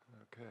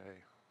Okay.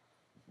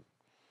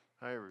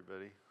 Hi,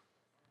 everybody.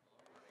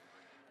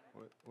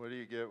 What do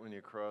you get when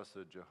you cross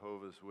a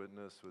Jehovah's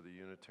Witness with a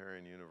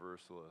Unitarian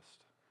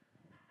Universalist?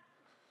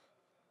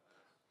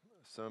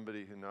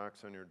 Somebody who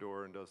knocks on your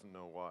door and doesn't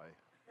know why.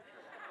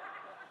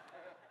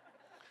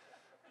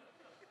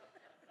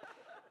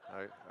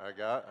 I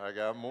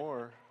got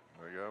more.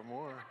 I got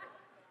more.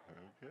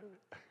 Okay.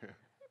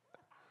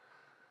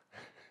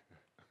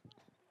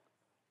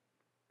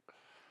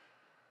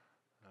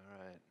 All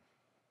right.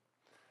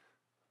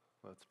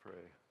 Let's pray.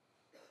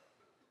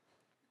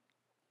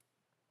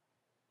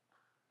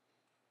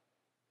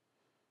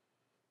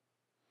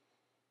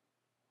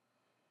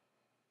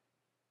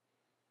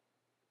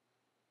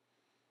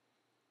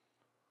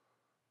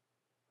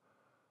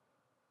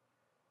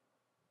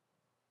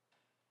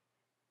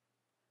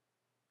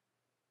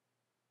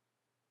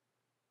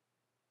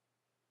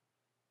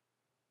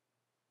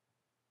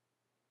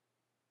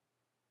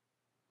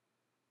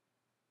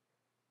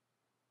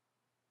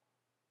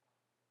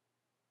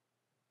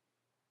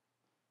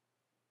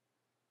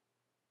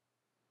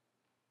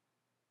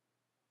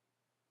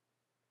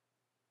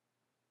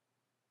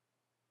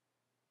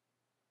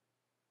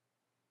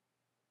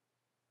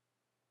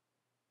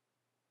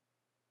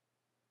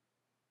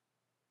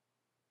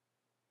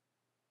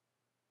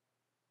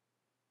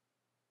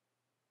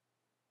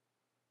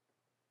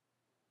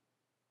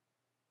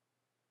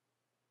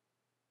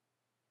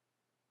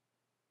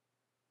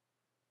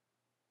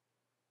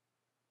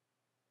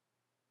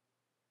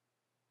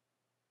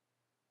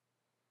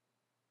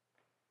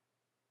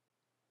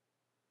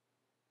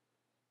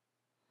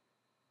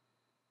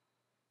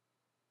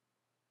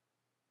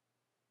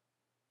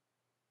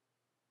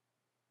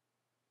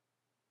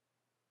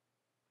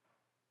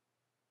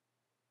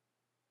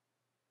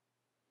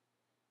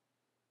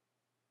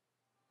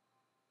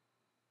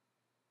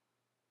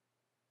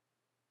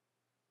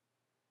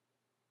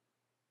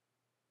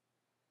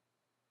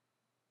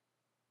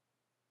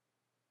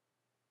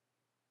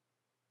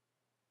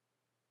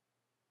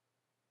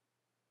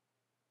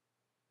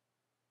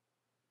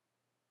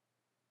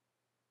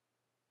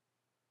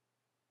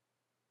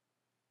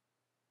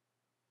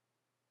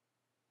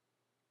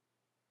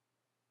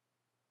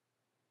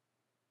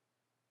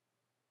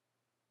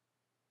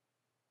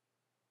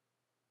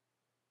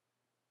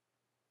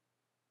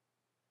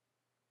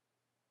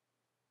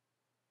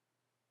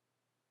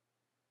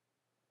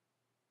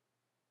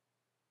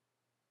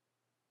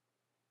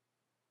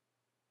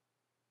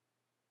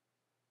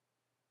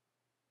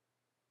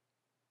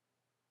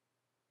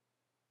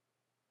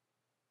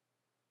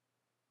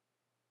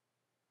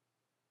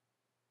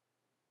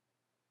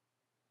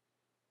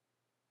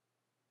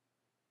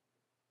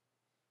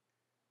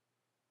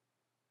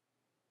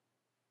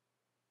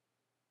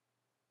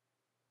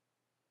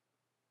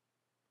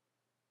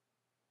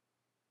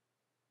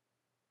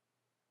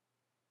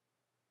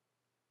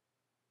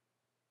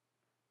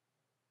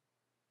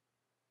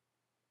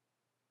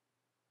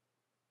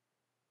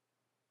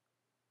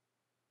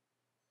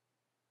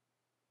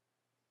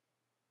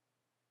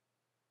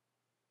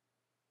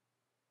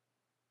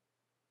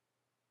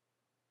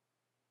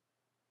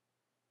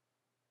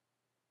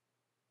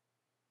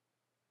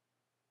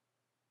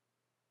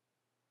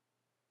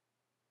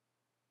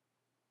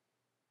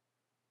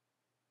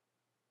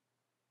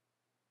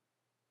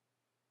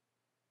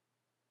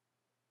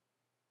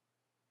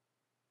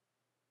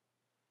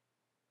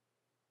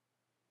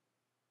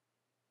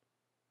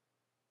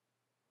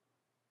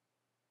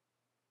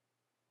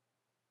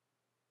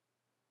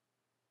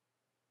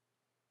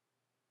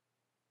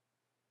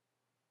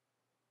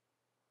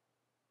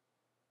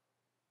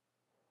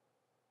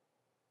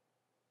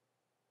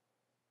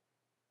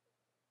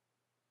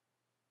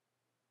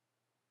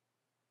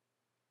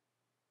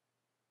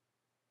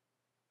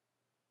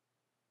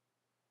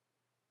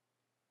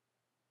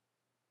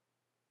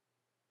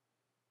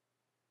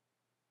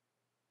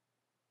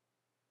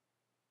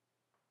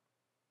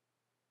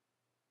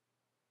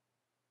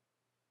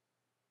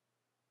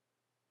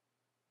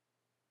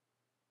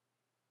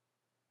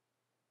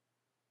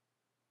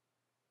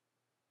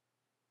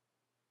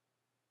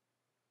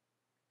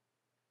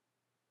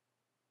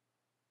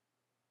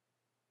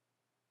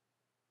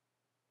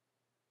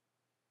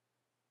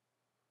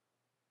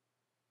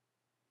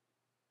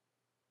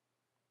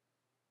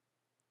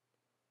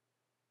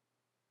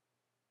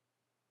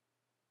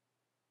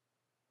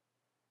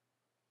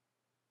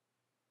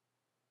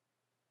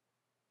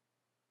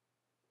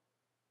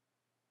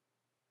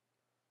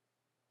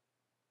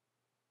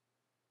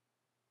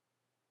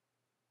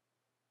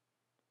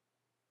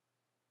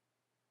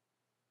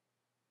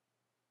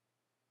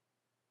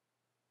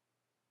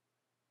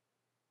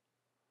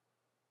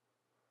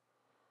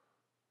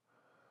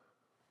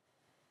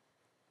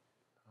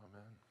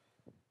 Amen.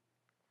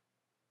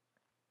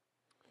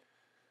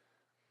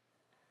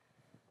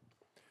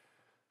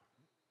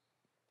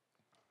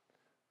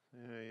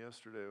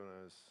 Yesterday when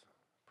I was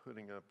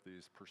putting up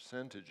these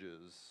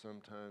percentages,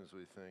 sometimes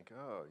we think,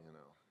 oh,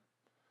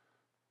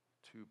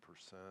 2%.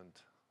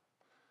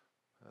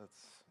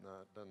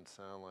 Doesn't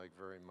sound like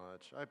very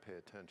much. I pay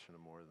attention to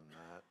more than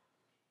that.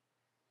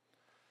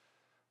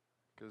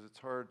 Because it's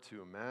hard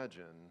to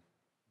imagine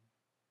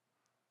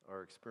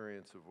our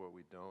experience of what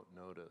we don't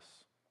notice.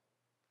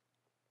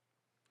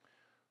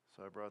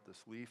 So I brought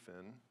this leaf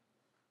in.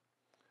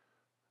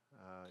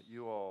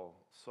 You all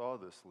saw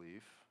this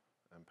leaf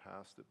and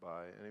passed it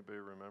by. Anybody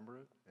remember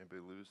it?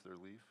 Anybody lose their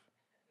leaf?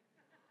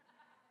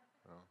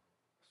 No.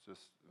 It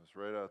was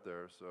right out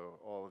there, so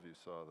all of you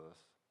saw this.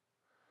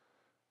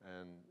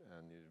 And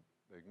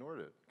you ignored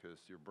it because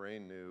your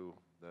brain knew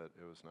that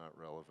it was not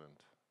relevant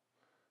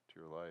to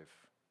your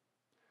life.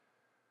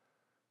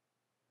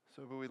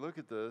 So, but we look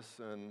at this,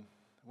 and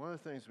one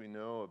of the things we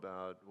know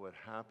about what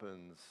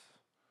happens,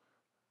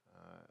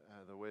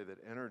 the way that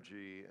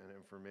energy and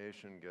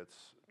information gets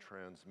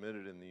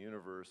transmitted in the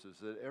universe, is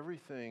that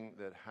everything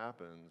that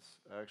happens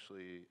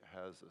actually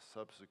has a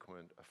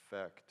subsequent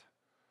effect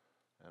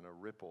and a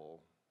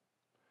ripple.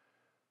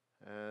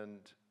 And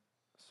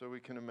so we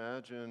can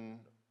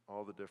imagine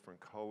all the different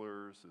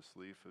colors this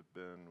leaf had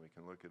been. We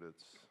can look at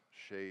its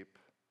shape.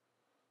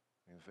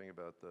 We can think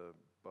about the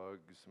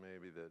bugs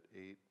maybe that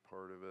ate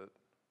part of it.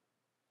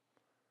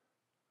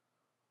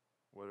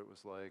 What it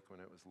was like when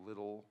it was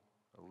little,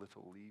 a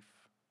little leaf.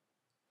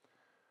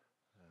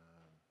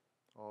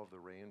 All of the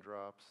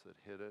raindrops that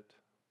hit it.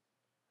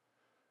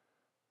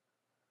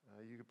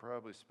 You could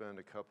probably spend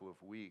a couple of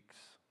weeks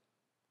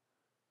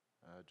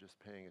just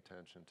paying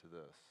attention to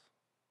this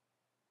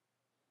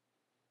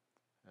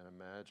and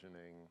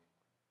imagining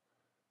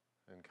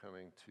and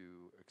coming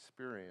to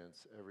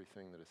experience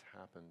everything that has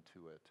happened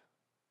to it.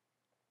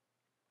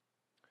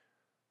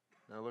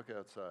 Now look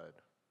outside.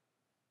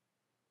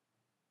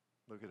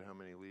 Look at how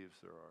many leaves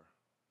there are.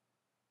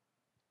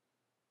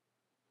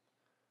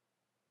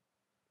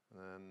 And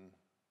then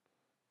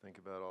think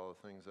about all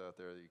the things out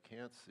there that you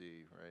can't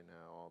see right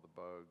now, all the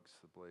bugs,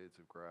 the blades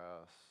of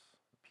grass,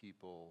 the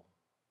people.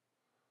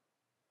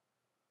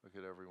 Look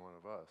at every one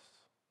of us.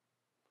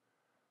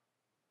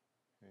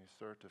 Can you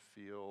start to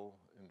feel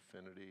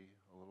infinity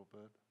a little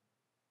bit?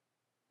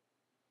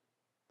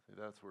 See,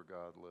 that's where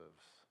God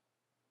lives,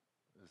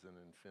 is in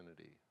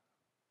infinity.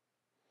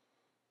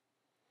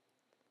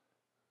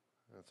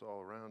 And it's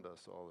all around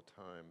us all the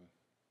time.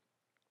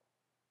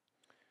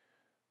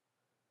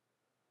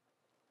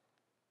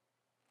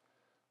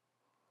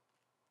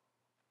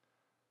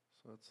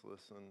 So let's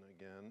listen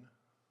again.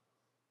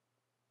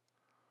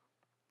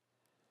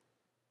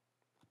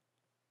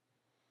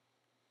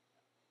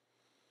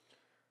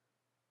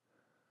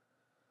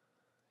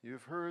 You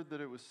have heard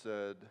that it was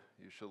said,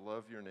 you shall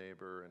love your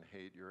neighbor and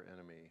hate your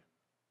enemy.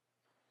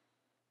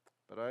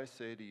 But I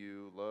say to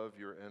you, love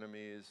your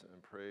enemies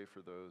and pray for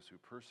those who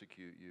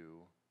persecute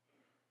you,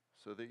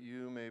 so that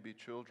you may be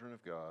children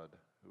of God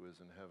who is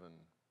in heaven.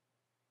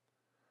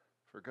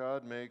 For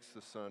God makes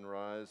the sun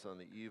rise on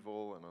the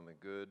evil and on the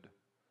good,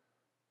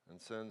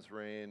 and sends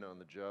rain on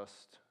the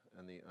just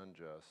and the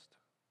unjust.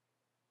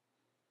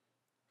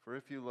 For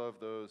if you love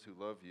those who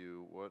love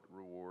you, what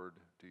reward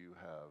do you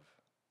have?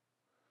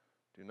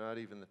 Do not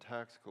even the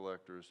tax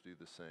collectors do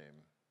the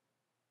same?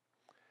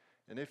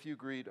 And if you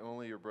greet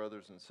only your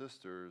brothers and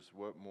sisters,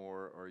 what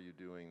more are you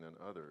doing than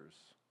others?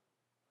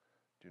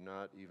 Do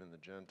not even the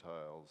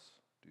Gentiles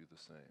do the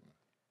same?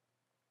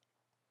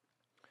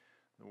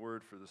 The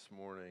word for this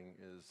morning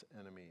is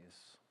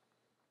enemies.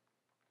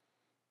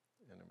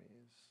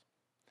 Enemies.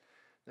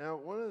 Now,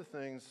 one of the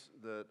things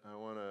that I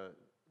want to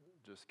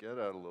just get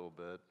at a little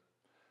bit,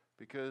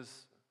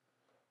 because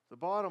the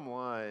bottom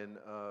line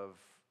of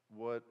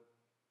what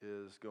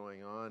is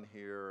going on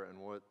here and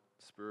what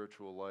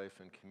spiritual life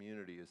and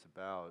community is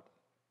about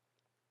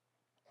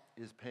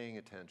is paying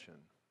attention.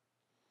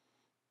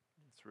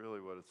 It's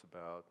really what it's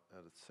about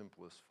at its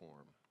simplest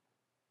form.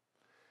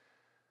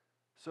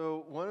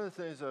 So one of the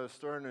things I was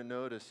starting to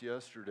notice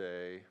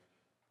yesterday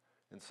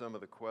in some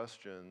of the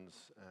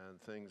questions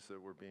and things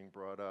that were being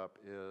brought up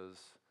is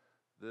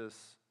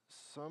this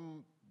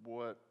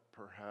somewhat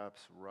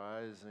perhaps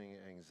rising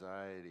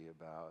anxiety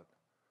about,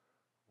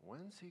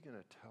 when's he going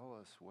to tell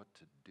us what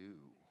to do?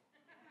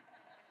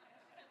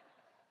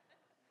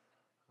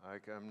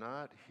 Like, I'm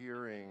not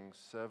hearing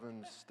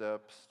 7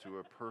 steps to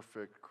a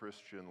perfect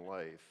Christian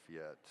life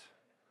yet.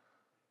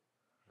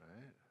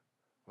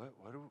 Right?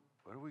 What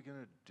are we going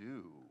to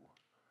do?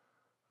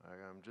 Like,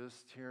 I'm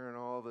just hearing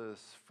all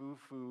this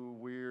foo-foo,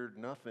 weird,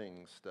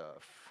 nothing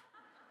stuff.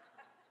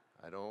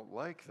 I don't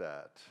like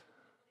that.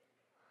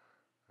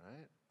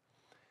 Right?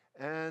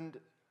 And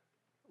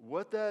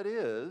what that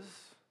is,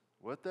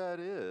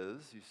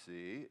 you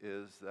see,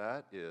 is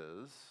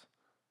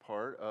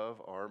part of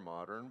our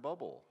modern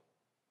bubble.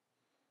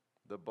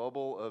 The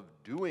bubble of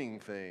doing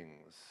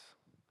things.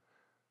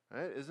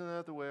 Right? Isn't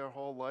that the way our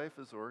whole life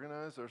is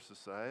organized, our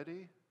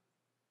society?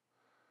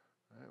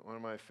 Right? One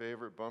of my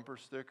favorite bumper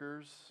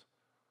stickers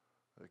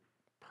that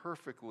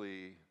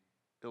perfectly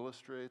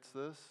illustrates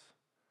this.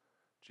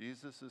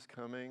 Jesus is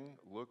coming,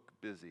 look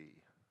busy.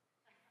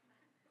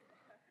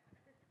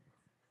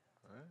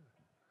 Right?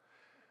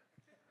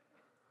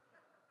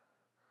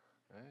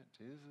 Right?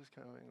 Jesus is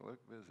coming,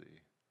 look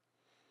busy.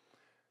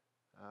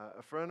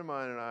 A friend of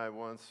mine and I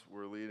once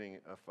were leading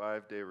a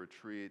 5-day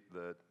retreat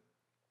that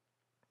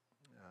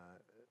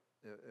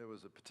it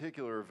was a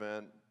particular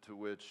event to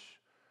which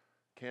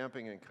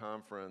camping and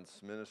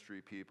conference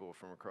ministry people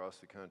from across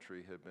the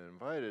country had been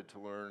invited to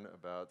learn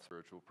about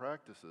spiritual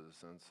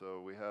practices. And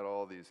so we had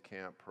all these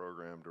camp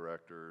program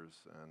directors,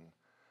 and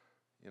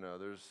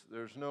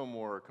there's no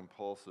more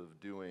compulsive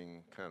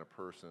doing kind of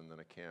person than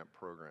a camp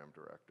program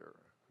director,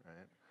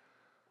 right?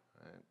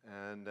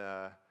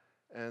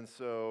 And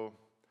so,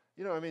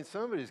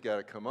 somebody's got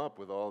to come up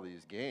with all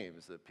these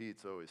games that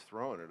Pete's always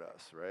throwing at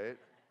us, right?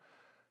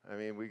 I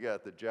mean, we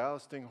got the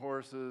jousting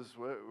horses.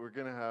 We're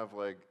going to have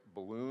like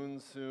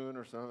balloons soon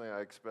or something.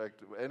 I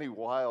expect any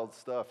wild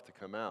stuff to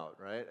come out,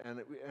 right? And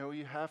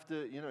you have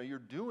to, you're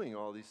doing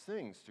all these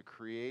things to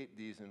create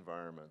these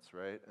environments,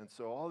 right? And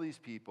so all these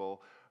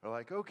people are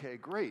like, okay,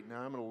 great. Now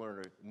I'm going to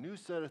learn a new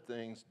set of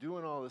things,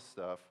 doing all this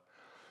stuff.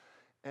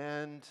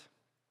 And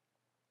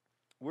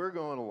we're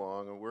going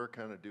along and we're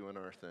kind of doing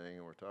our thing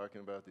and we're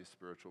talking about these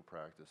spiritual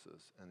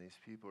practices. And these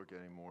people are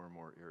getting more and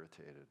more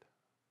irritated.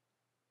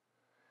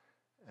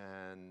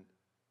 And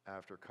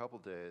after a couple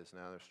days,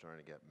 now they're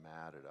starting to get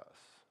mad at us.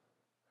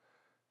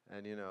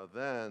 And,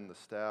 then the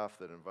staff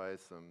that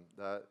invites them,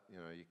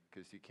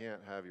 because you can't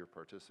have your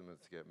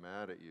participants get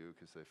mad at you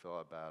because they fill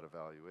out bad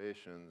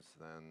evaluations,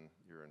 then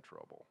you're in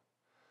trouble.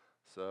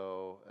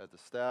 So at the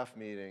staff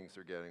meetings,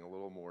 they're getting a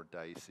little more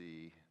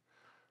dicey.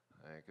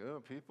 Like,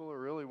 oh, people are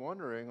really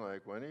wondering,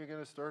 like, when are you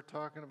going to start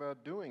talking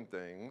about doing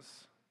things?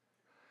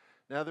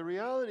 Now, the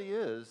reality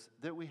is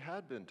that we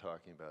had been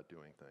talking about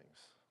doing things,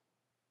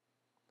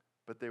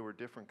 but they were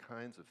different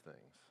kinds of things.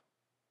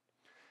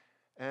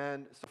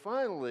 And so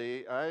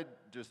finally, I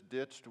just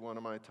ditched one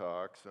of my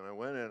talks, and I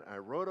went in, I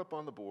wrote up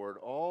on the board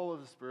all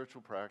of the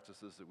spiritual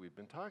practices that we've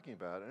been talking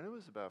about, and it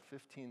was about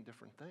 15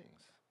 different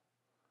things.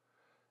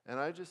 And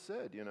I just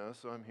said,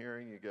 so I'm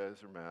hearing you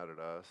guys are mad at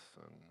us,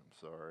 and I'm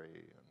sorry,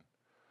 and,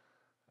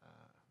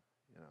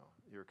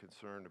 you're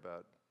concerned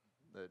about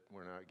that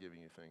we're not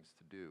giving you things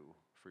to do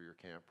for your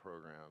camp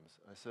programs.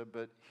 I said,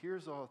 but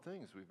here's all the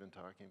things we've been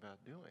talking about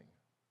doing.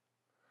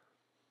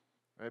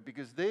 Right?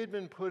 Because they'd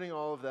been putting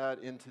all of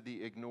that into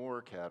the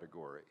ignore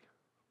category.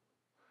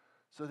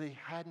 So they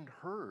hadn't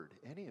heard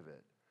any of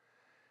it.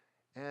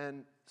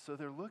 And so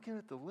they're looking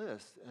at the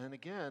list, and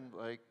again,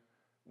 like,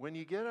 when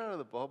you get out of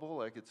the bubble,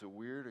 like it's a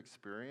weird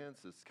experience,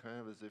 it's kind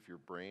of as if your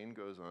brain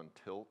goes on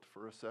tilt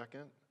for a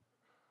second.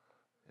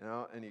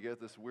 And you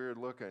get this weird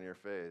look on your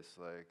face,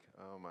 like,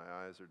 oh, my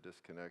eyes are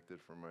disconnected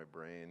from my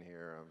brain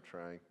here. I'm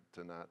trying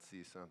to not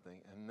see something.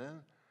 And then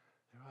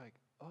they're like,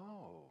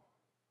 oh,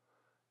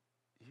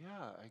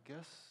 yeah, I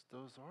guess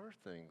those are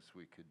things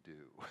we could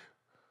do.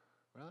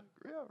 We're like,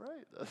 yeah,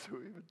 right, that's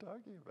what we've been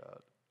talking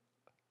about.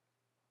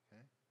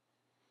 Okay.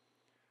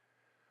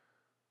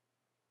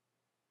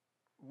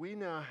 We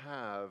now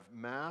have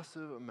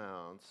massive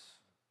amounts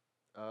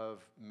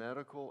of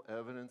medical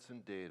evidence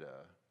and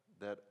data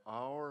that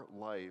our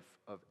life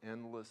of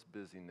endless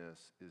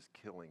busyness is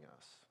killing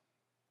us.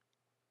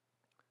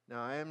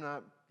 Now, I am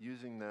not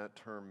using that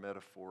term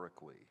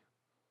metaphorically.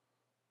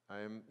 I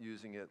am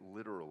using it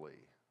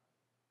literally.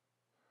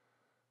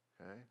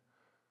 Okay?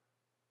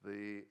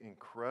 The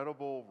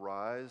incredible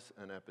rise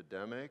and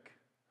epidemic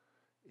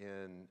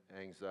in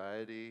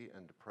anxiety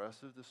and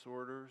depressive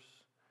disorders,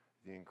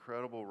 the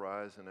incredible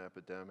rise and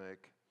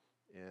epidemic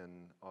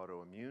in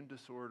autoimmune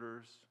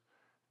disorders,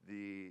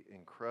 the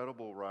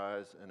incredible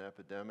rise and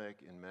epidemic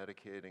in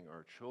medicating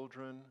our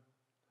children,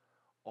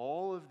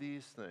 all of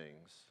these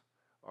things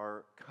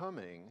are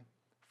coming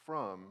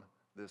from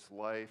this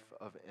life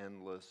of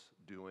endless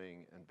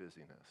doing and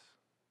busyness.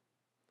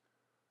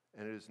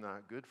 And it is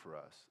not good for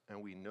us,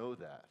 and we know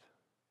that.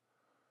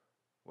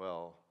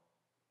 Well,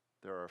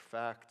 there are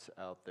facts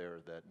out there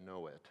that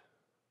know it.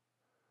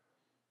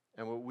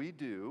 And what we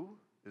do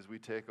is we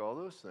take all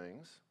those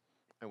things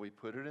and we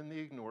put it in the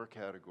ignore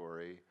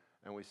category,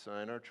 and we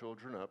sign our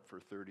children up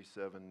for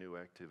 37 new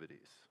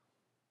activities.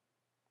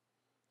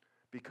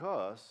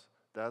 Because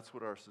that's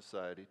what our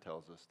society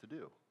tells us to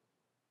do.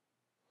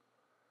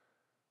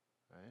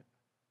 Right?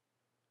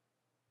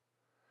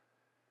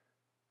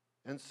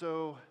 And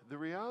so the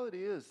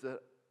reality is that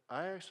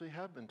I actually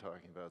have been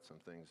talking about some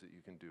things that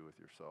you can do with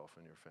yourself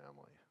and your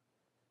family.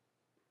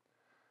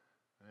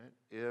 Right?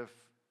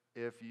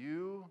 If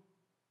you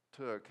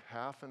took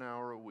half an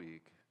hour a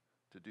week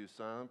to do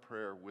silent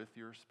prayer with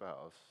your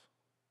spouse,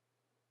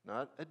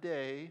 not a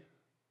day,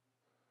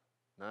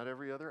 not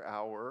every other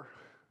hour,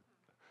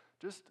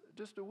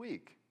 just a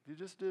week. If you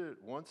just did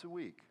it once a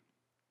week,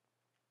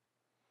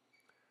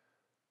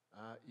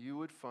 you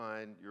would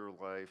find your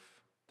life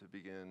to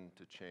begin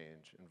to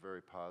change in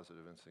very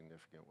positive and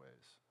significant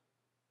ways.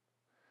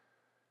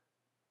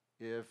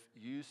 If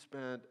you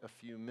spent a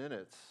few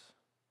minutes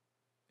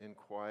in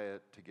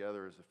quiet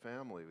together as a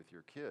family with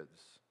your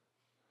kids,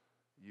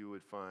 you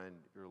would find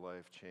your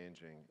life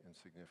changing in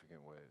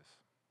significant ways.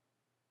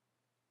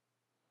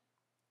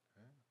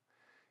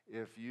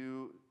 Okay? If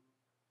you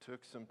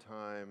took some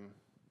time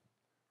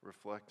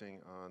reflecting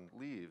on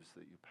leaves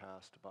that you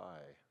passed by,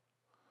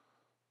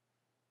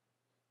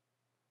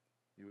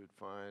 you would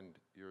find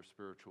your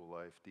spiritual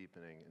life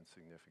deepening in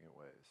significant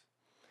ways.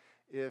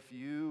 If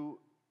you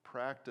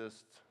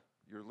practiced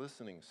your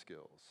listening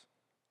skills,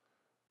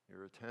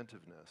 your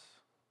attentiveness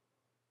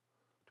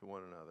to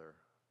one another,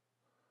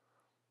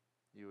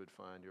 you would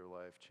find your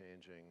life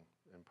changing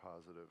in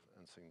positive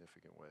and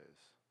significant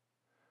ways.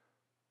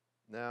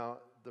 Now,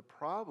 the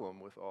problem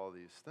with all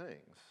these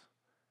things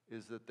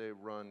is that they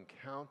run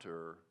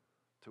counter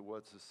to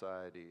what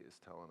society is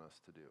telling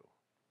us to do.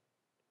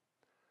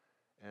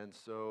 And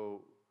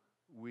so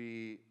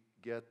we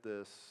get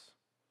this,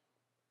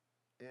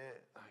 I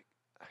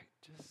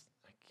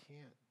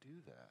can't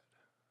do that.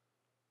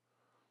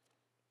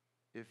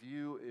 If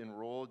you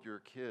enrolled your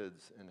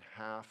kids in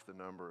half the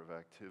number of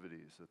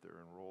activities that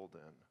they're enrolled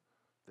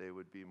in, they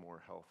would be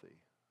more healthy.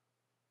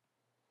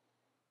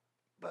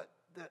 But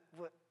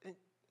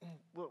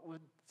what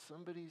would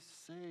somebody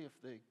say if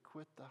they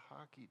quit the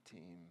hockey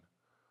team?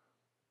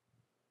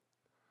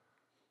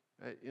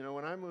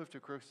 When I moved to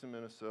Crookston,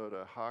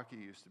 Minnesota, hockey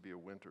used to be a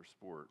winter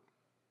sport.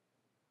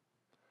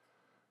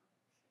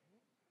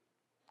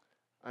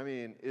 I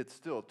mean, it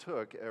still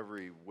took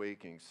every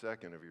waking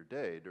second of your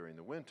day during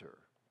the winter,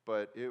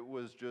 but it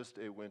was just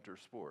a winter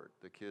sport.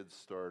 The kids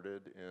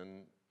started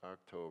in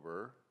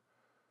October.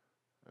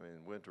 I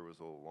mean, winter was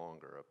a little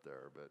longer up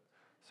there, but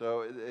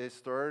so they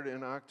started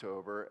in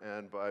October,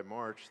 and by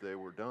March they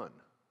were done.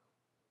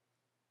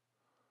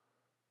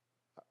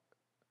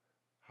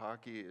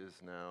 Hockey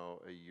is now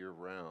a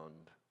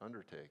year-round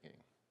undertaking.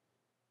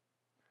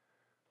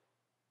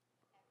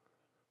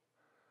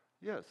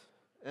 Yes,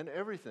 and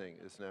everything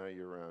is now a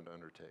year-round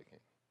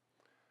undertaking,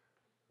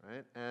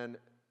 right? And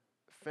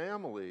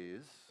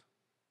families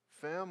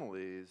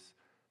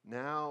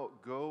now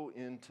go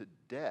into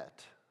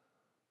debt.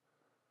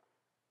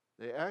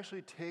 They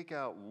actually take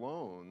out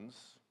loans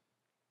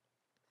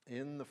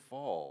in the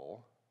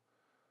fall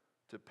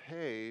to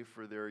pay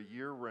for their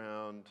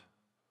year-round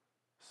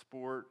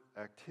sport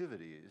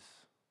activities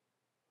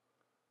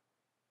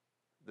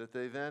that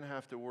they then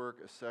have to work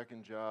a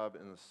second job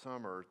in the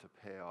summer to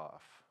pay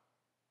off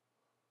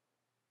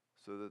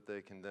so that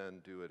they can then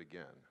do it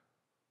again.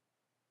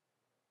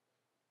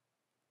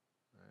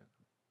 Right?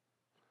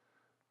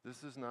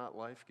 This is not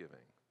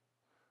life-giving.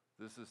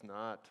 This is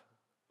not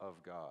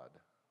of God.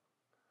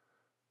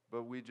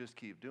 But we just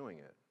keep doing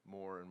it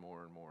more and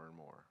more and more and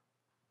more,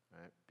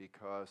 right?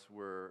 Because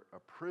we're a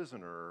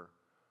prisoner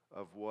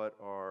of what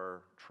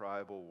our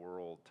tribal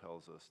world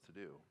tells us to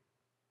do.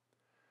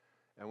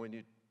 And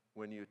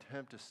when you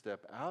attempt to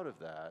step out of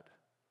that,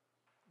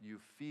 you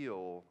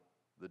feel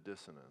the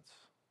dissonance.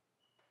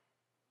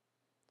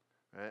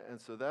 Right?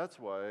 And so that's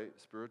why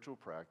spiritual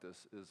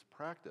practice is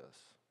practice.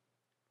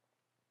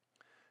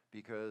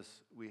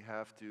 Because we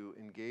have to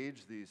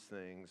engage these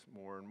things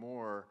more and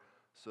more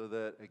so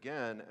that,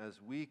 again,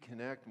 as we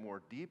connect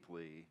more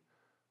deeply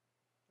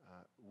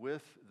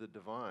with the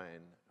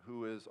divine,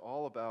 who is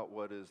all about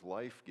what is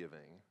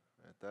life-giving,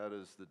 right? That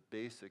is the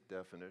basic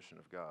definition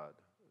of God,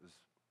 is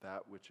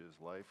that which is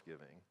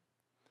life-giving.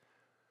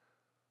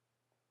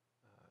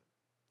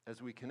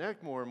 As we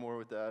connect more and more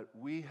with that,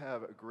 we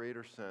have a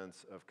greater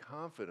sense of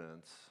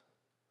confidence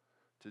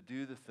to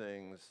do the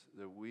things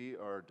that we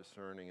are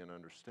discerning and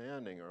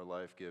understanding are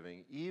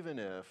life-giving, even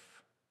if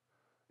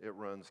it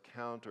runs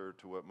counter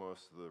to what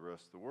most of the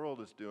rest of the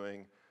world is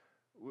doing,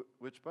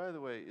 which, by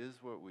the way,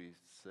 is what we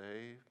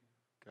say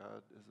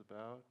God is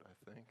about,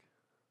 I think.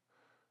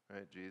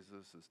 Right?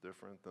 Jesus is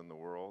different than the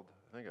world.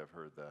 I think I've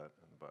heard that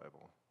in the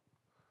Bible.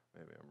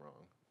 Maybe I'm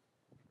wrong.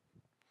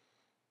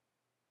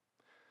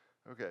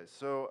 Okay,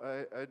 so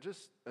I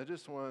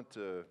just want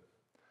to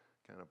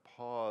kind of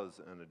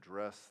pause and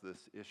address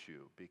this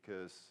issue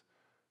because,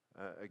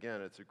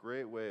 again, it's a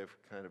great way of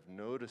kind of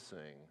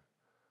noticing,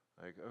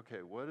 like,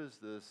 okay, what is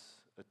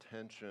this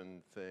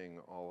attention thing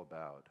all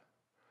about?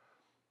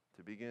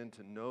 To begin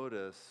to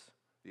notice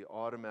the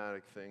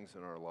automatic things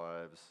in our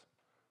lives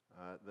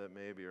that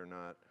maybe are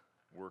not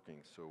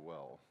working so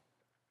well.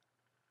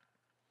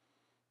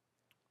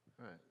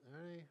 All right, are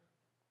there any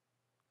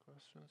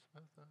questions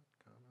about that?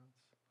 Comments?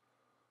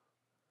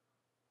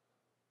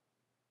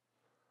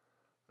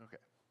 Okay.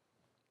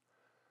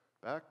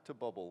 Back to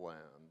Bubble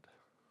Land.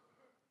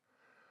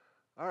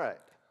 All right,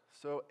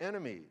 so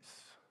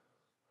enemies.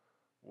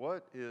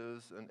 What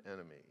is an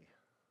enemy?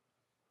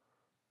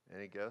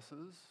 Any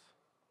guesses?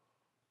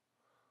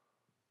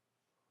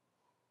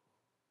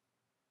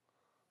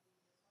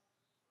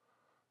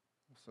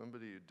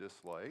 Somebody you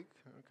dislike,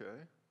 okay.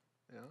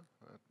 Yeah,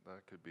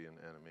 that could be an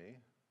enemy.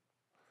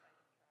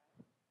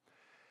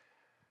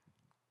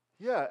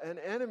 Yeah, an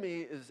enemy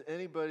is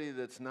anybody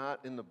that's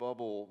not in the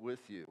bubble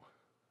with you.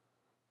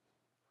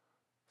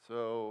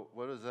 So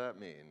what does that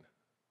mean?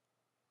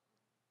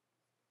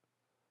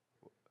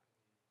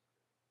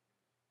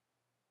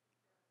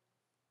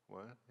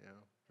 What? Yeah,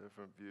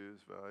 different views,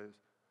 values.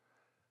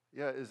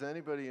 Yeah, is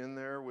anybody in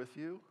there with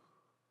you?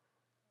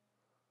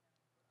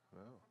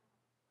 No.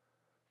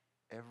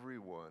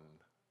 Everyone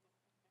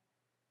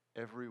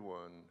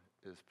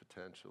is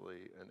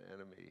potentially an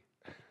enemy.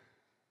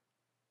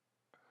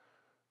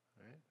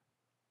 Right?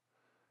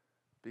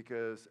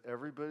 Because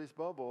everybody's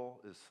bubble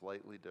is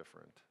slightly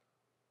different.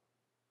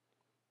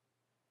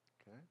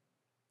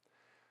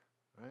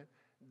 right?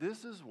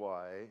 This is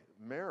why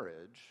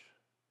marriage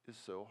is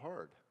so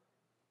hard.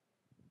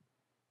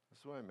 This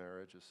is why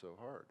marriage is so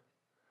hard.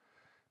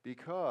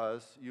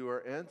 Because you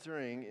are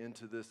entering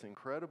into this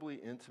incredibly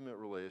intimate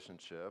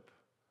relationship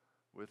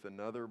with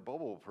another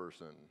bubble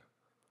person.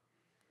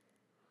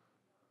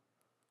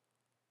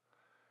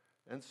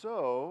 And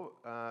so,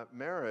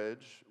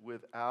 marriage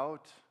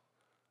without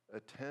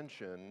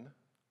attention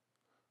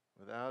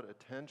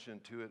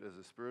to it as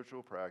a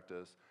spiritual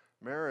practice,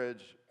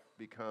 marriage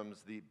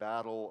becomes the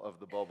battle of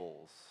the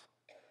bubbles.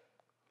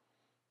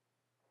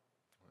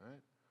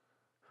 Right?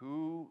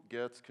 Who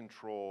gets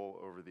control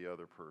over the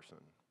other person?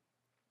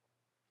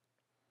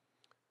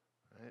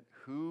 Right?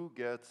 Who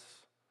gets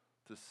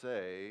to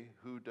say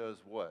who does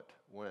what,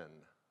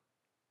 when?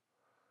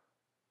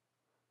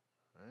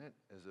 Right?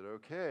 Is it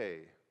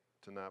okay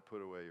to not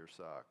put away your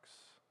socks?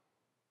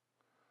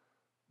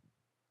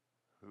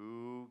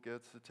 Who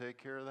gets to take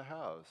care of the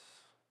house?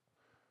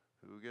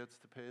 Who gets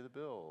to pay the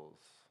bills?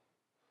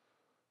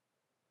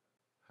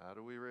 How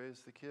do we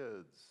raise the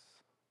kids?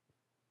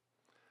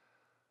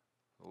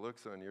 The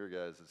looks on your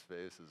guys'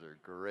 faces are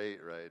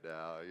great right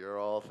now. You're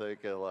all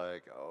thinking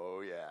like,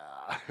 oh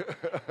yeah.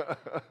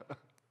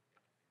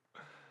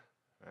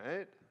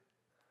 Right?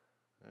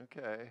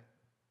 Okay.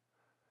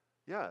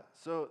 Yeah,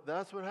 so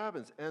that's what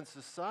happens. And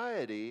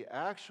society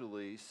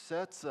actually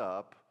sets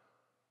up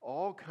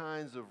all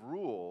kinds of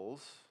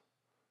rules,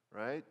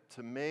 right,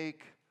 to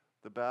make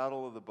the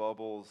battle of the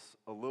bubbles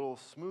a little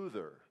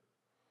smoother.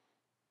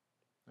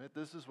 Right?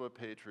 This is what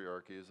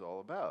patriarchy is all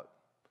about.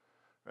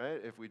 Right?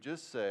 If we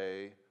just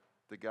say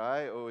the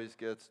guy always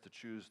gets to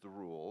choose the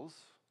rules,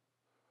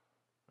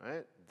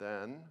 right,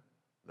 then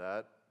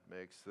that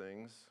makes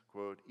things,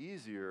 quote,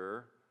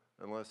 easier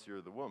unless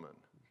you're the woman.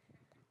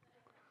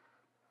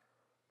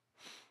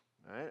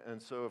 Right?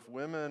 And so if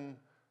women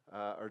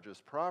are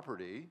just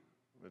property,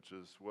 which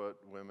is what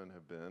women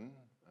have been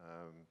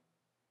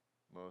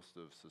most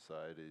of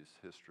society's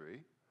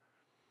history,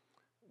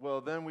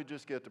 well, then we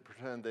just get to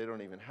pretend they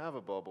don't even have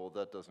a bubble.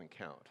 That doesn't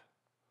count.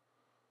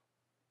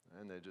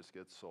 And they just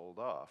get sold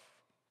off.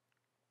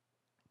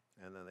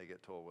 And then they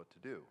get told what to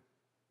do.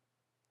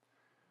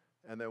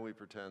 And then we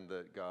pretend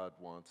that God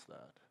wants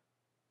that.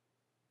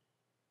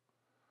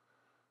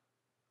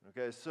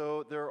 Okay,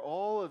 so there are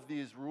all of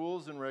these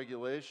rules and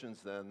regulations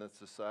then that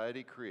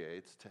society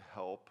creates to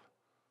help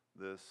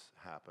this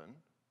happen,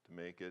 to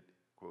make it,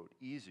 quote,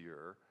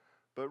 easier.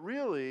 But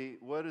really,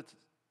 what it's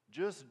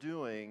just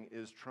doing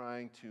is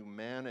trying to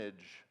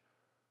manage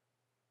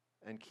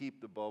and keep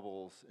the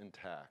bubbles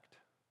intact.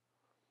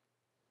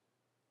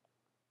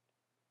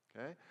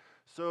 Okay?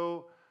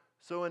 So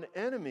an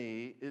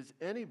enemy is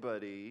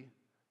anybody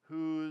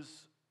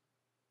whose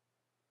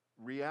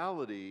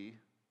reality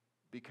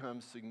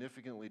becomes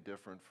significantly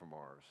different from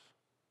ours.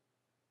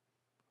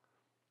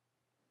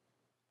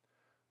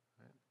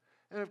 Right?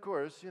 And of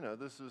course,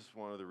 this is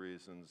one of the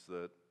reasons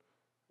that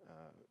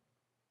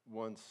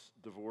once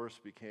divorce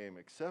became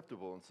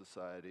acceptable in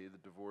society, the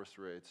divorce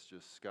rates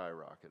just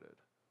skyrocketed.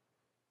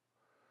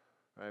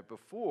 Right?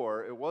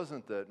 Before, it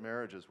wasn't that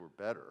marriages were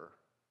better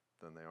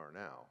than they are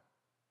now.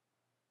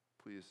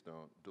 Please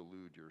don't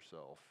delude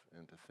yourself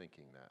into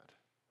thinking that.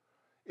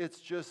 It's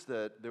just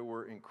that there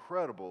were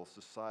incredible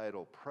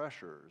societal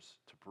pressures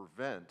to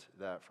prevent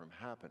that from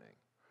happening.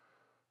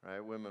 Right?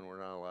 Women were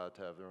not allowed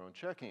to have their own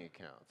checking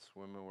accounts.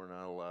 Women were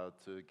not allowed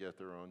to get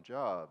their own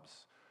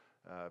jobs.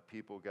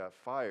 People got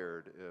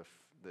fired if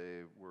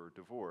they were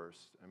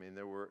divorced. I mean,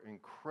 there were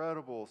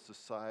incredible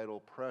societal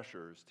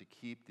pressures to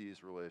keep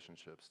these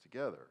relationships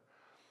together.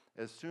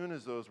 As soon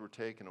as those were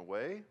taken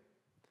away,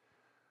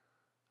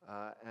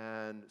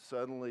 and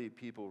suddenly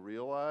people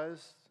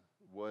realized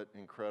what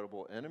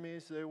incredible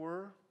enemies they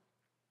were,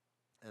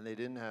 and they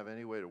didn't have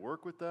any way to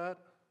work with that,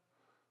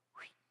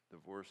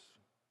 divorce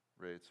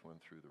rates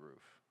went through the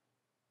roof.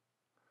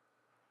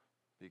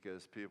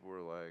 Because people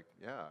were like,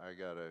 yeah, I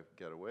got to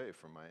get away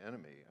from my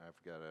enemy. I've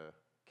got to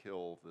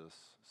kill this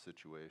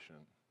situation.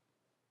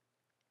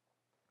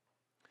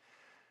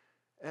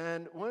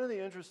 And one of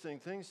the interesting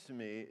things to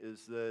me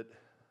is that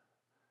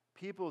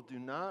people do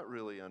not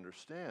really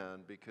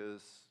understand,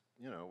 because,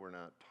 we're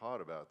not taught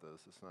about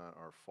this. It's not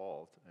our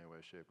fault in any way,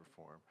 shape, or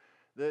form.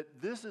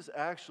 That this is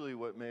actually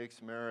what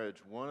makes marriage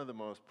one of the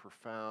most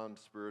profound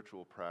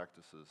spiritual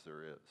practices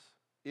there is,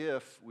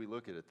 if we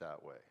look at it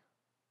that way.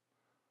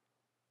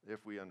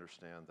 If we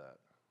understand that.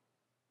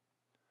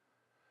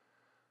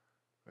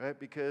 Right?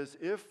 Because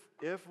if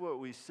what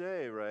we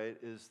say, right,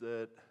 is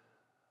that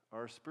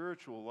our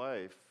spiritual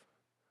life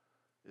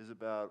is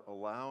about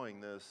allowing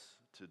this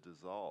to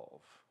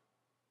dissolve.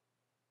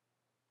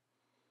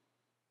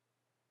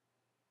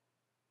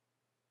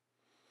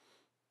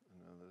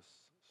 This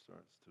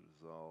starts to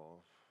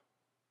dissolve.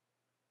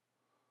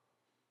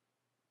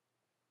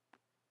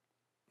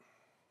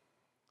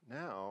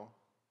 Now,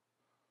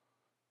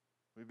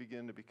 we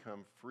begin to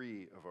become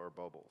free of our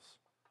bubbles.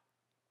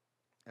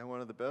 And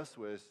one of the best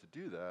ways to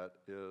do that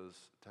is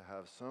to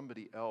have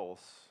somebody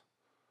else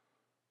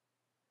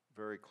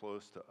very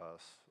close to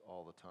us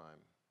all the time.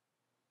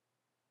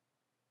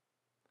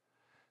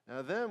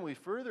 Now then we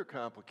further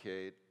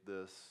complicate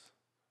this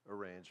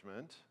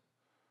arrangement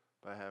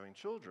by having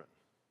children.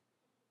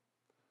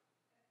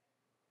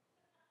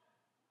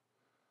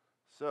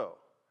 So,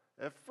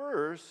 at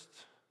first,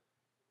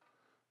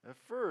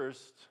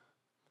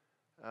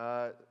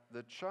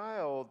 the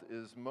child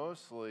is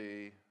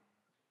mostly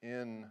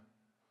inside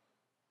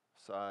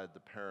the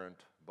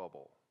parent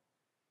bubble.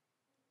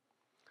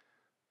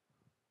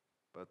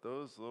 But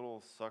those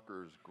little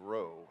suckers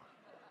grow.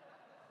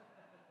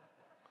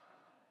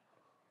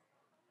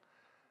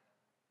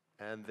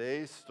 And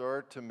they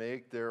start to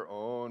make their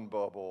own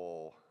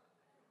bubble.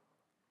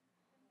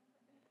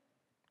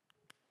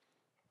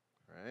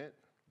 Right?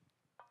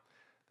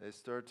 They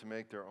start to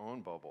make their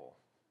own bubble.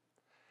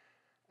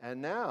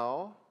 And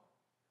now,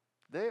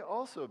 they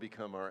also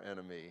become our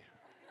enemy.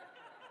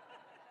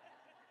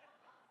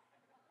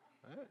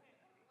 Right?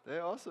 They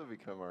also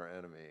become our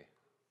enemy.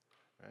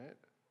 Right?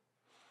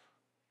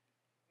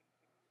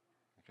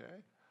 Okay?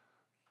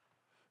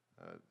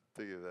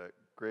 Think of that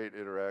great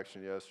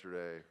interaction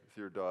yesterday with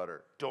your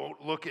daughter.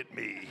 Don't look at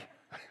me.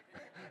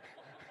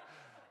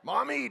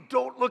 Mommy,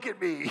 don't look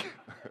at me.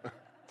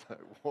 It's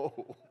like,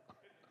 whoa.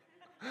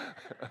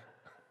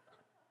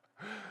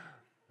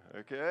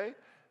 Okay?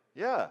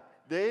 Yeah.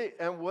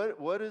 And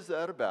what is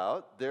that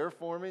about? They're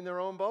forming their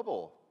own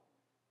bubble.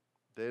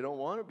 They don't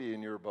want to be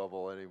in your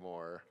bubble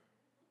anymore.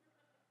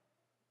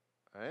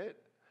 Right?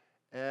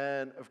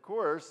 And of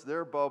course,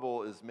 their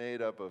bubble is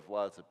made up of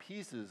lots of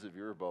pieces of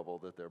your bubble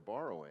that they're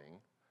borrowing,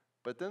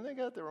 but then they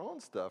got their own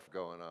stuff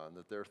going on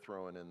that they're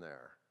throwing in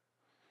there.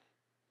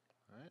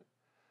 Right?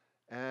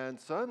 And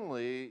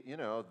suddenly,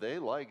 they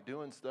like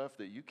doing stuff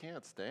that you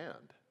can't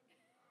stand.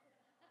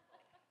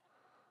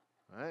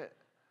 Right?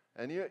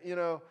 And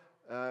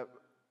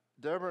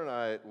Deborah and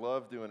I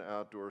love doing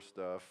outdoor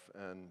stuff,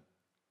 and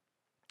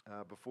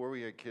before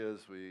we had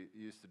kids, we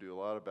used to do a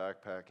lot of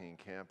backpacking,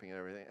 camping, and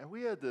everything. And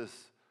we had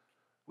this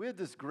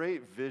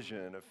great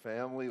vision of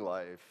family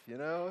life. You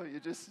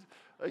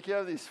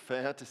have these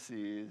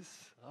fantasies.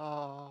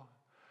 Oh,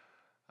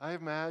 I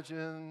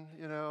imagine,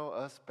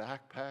 us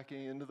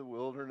backpacking into the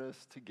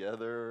wilderness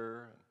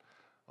together, and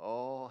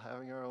all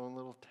having our own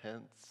little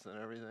tents and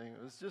everything.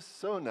 It was just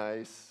so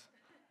nice.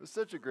 It was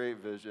such a great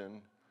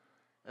vision.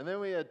 And then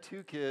we had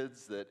 2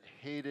 kids that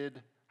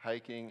hated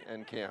hiking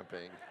and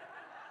camping.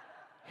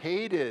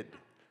 Hated.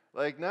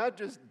 Like, not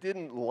just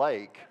didn't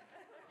like,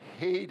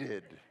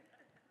 hated.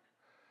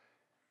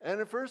 And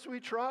at first we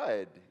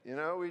tried,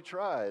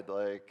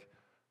 like,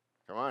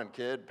 come on,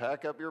 kid,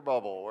 pack up your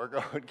bubble. We're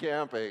going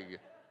camping.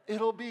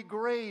 It'll be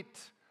great.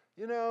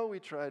 We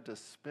tried to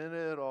spin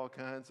it all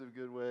kinds of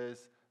good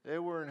ways. They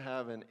weren't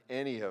having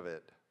any of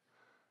it.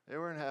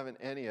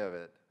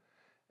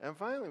 And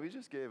finally, we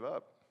just gave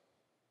up.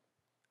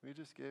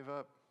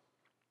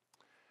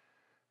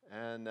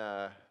 And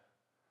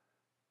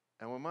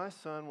when my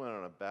son went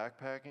on a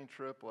backpacking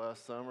trip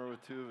last summer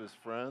with 2 of his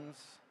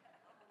friends,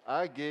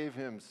 I gave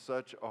him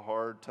such a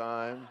hard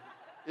time.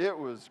 It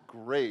was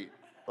great.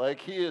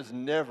 Like, he is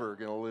never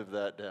going to live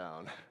that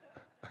down.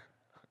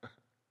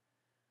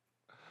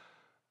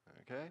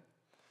 Okay?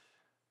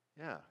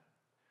 Yeah.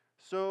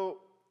 So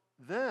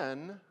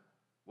then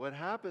what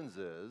happens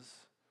is,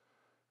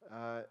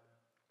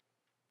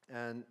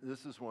 and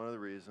this is one of the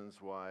reasons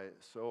why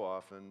so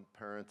often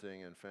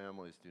parenting and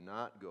families do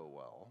not go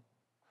well,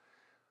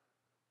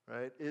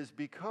 right, is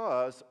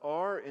because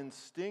our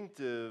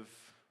instinctive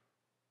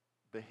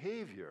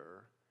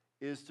behavior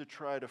is to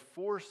try to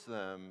force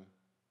them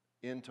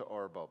into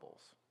our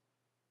bubbles.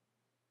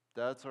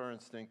 That's our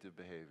instinctive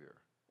behavior,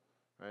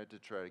 right? To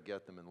try to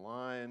get them in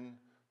line,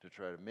 to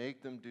try to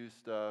make them do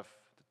stuff,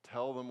 to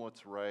tell them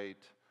what's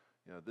right.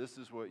 This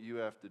is what you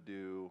have to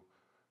do,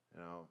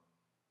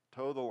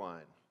 toe the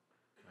line,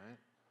 right?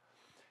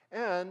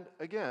 And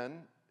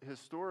again,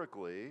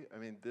 historically,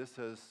 this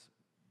has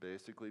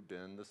basically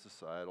been the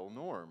societal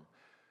norm.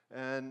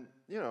 And,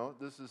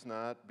 this is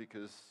not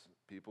because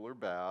people are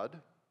bad.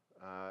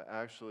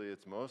 Actually,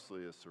 it's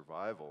mostly a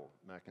survival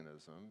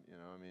mechanism.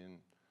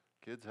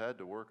 Kids had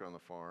to work on the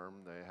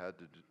farm. They had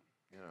to,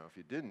 if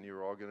you didn't, you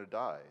were all going to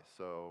die.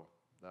 So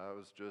that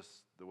was just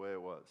the way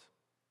it was.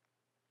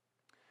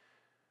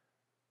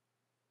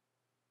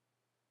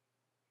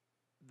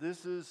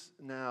 This is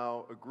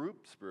now a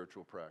group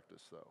spiritual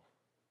practice, though,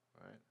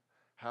 right?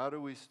 How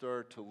do we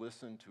start to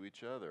listen to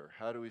each other?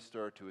 How do we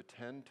start to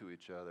attend to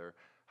each other?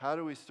 How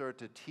do we start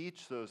to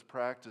teach those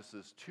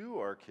practices to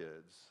our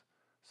kids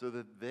so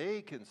that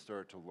they can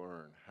start to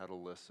learn how to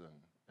listen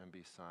and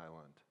be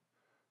silent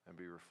and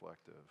be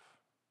reflective?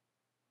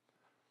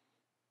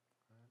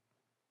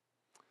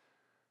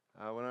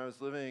 When I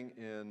was living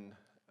in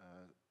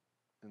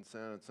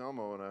San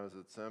Anselmo, when I was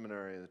at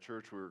seminary, the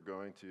church we were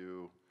going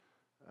to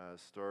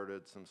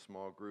started some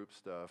small group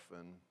stuff,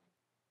 and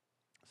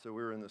so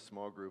we were in this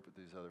small group with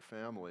these other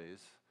families,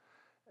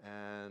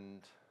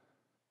 and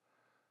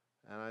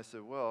I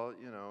said, well,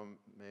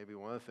 maybe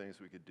one of the things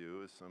we could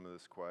do is some of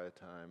this quiet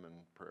time and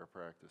prayer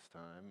practice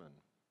time,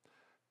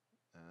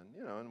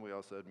 and we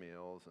also had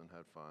meals and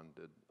had fun,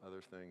 did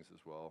other things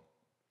as well.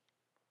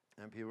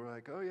 And people were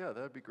like, oh yeah,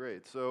 that'd be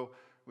great. So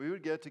we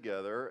would get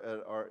together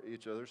at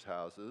each other's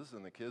houses,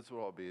 and the kids would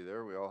all be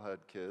there. We all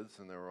had kids,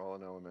 and they were all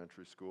in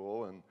elementary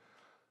school.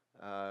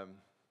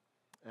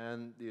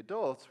 And the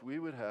adults, we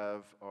would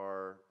have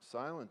our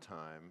silent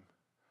time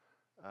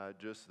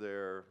just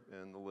there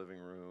in the living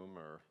room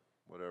or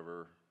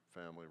whatever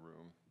family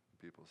room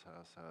people's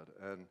house had.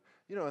 And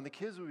the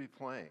kids would be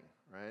playing,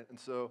 right? And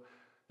so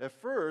at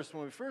first,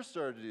 when we first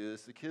started to do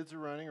this, the kids are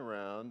running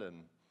around,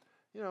 and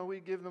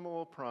we'd give them a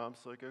little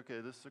prompts like,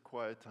 okay, this is a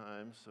quiet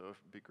time, so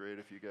it'd be great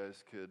if you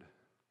guys could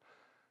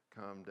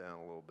calm down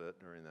a little bit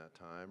during that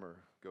time or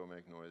go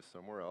make noise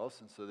somewhere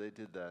else. And so they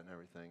did that and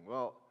everything.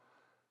 Well,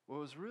 what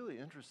was really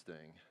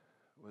interesting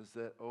was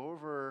that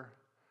over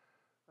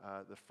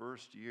the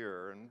first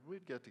year, and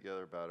we'd get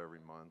together about every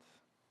month,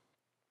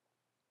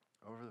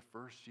 over the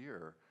first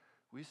year,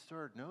 we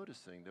started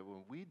noticing that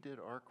when we did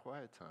our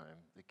quiet time,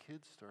 the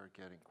kids started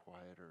getting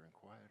quieter and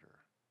quieter.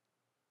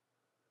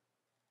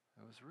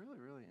 It was really,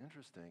 really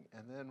interesting.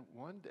 And then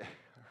one day,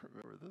 I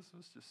remember this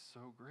was just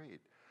so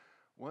great.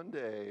 One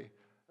day,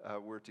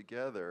 we're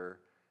together,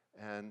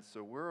 and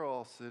so we're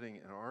all sitting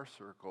in our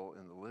circle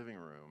in the living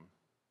room.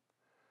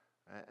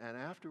 And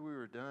after we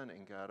were done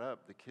and got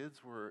up, the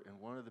kids were in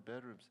one of the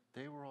bedrooms.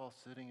 They were all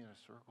sitting in a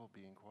circle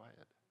being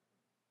quiet.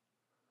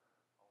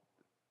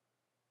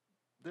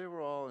 They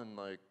were all in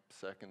like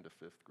 2nd to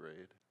 5th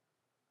grade.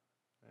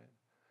 Right?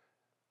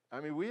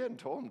 I mean, we hadn't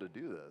told them to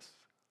do this.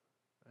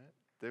 Right?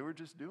 They were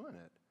just doing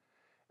it.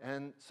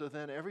 And so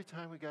then every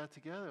time we got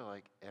together,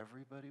 like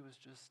everybody was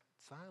just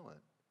silent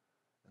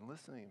and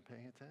listening and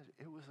paying attention.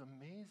 It was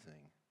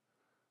amazing.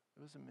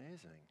 It was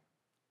amazing.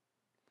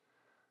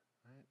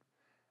 Right?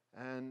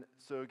 And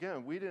so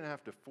again, we didn't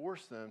have to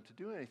force them to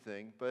do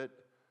anything, but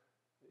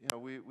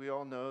we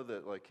all know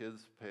that like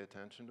kids pay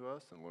attention to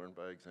us and learn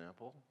by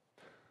example.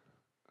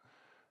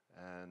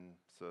 And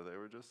so they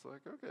were just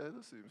like, okay,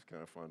 this seems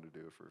kind of fun to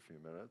do for a few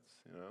minutes.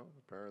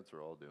 The parents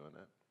are all doing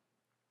it.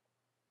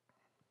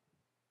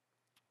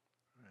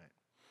 All right.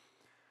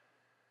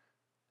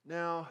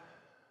 Now,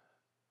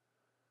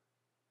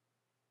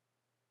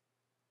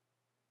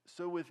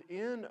 so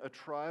within a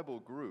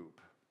tribal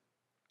group,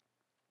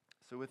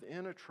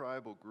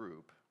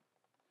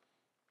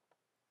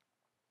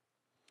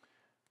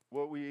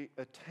 what we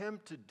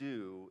attempt to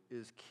do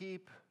is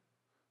keep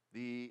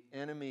the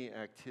enemy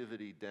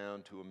activity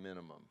down to a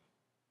minimum,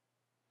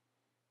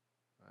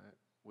 right?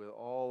 With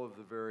all of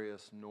the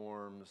various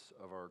norms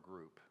of our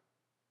group.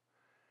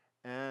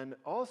 And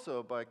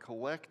also by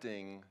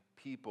collecting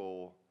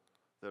people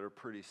that are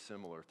pretty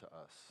similar to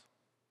us.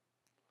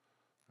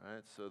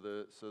 Right? So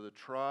the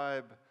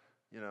tribe,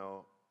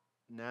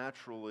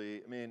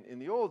 naturally, I mean, in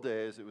the old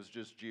days, it was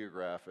just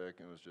geographic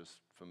and it was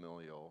just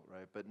familial,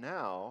 right? But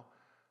now,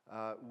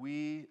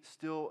 we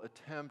still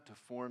attempt to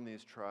form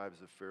these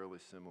tribes of fairly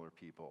similar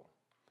people.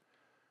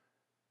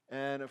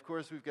 And of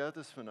course, we've got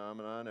this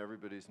phenomenon,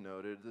 everybody's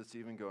noted, that's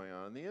even going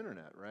on the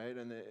internet, right?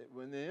 And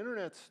when the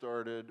internet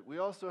started, we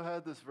also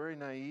had this very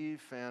naive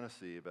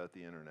fantasy about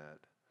the internet.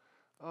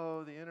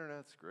 Oh, the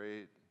internet's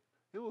great.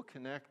 It will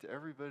connect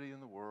everybody in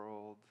the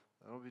world.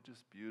 That'll be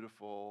just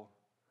beautiful.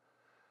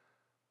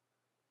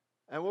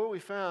 And what we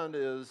found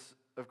is,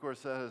 of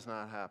course, that has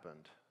not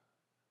happened.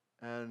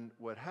 And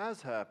what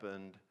has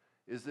happened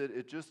is that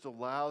it just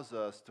allows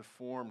us to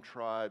form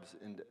tribes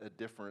in a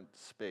different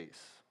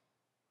space.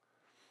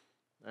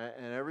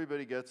 And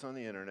everybody gets on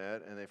the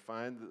internet and they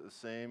find the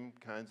same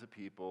kinds of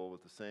people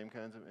with the same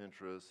kinds of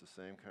interests, the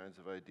same kinds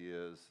of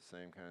ideas, the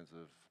same kinds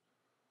of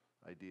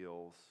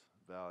ideals,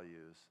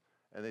 values,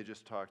 and they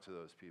just talk to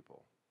those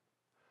people.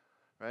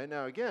 Right?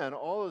 Now again,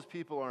 all those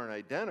people aren't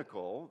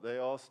identical. They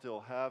all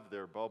still have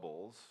their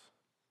bubbles.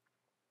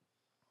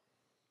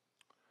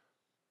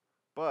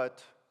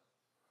 But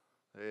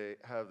they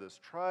have this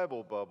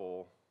tribal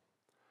bubble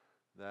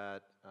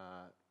that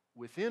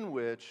within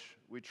which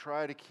we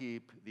try to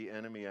keep the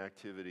enemy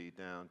activity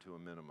down to a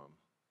minimum.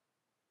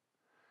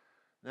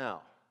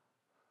 Now,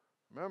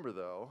 remember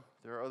though,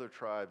 there are other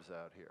tribes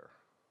out here.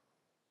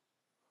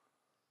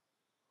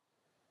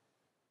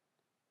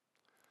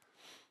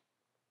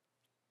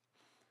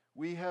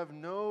 We have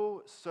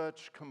no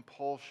such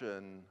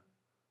compulsion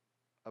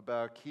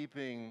about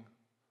keeping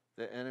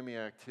the enemy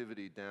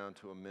activity down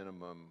to a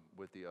minimum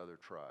with the other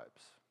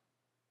tribes.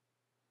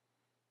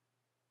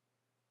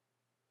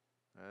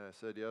 And I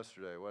said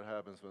yesterday, what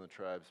happens when the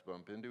tribes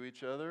bump into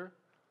each other?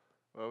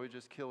 Well, we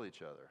just kill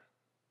each other.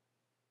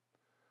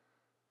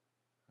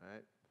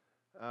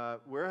 Right?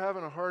 We're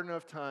having a hard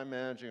enough time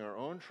managing our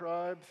own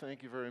tribe,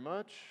 thank you very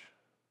much.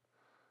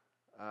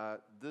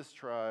 This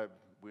tribe,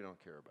 we don't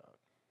care about.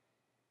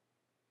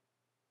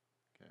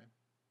 Okay?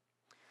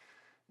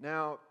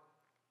 Now,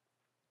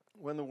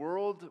 when the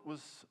world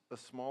was a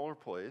smaller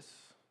place,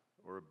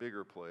 or a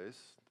bigger place,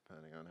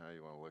 depending on how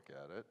you want to look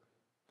at it,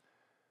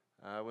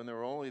 when there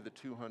were only the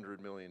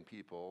 200 million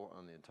people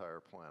on the entire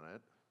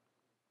planet,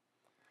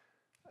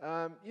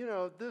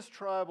 this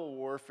tribal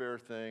warfare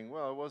thing,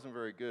 well, it wasn't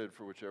very good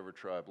for whichever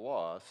tribe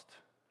lost,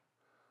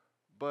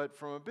 but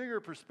from a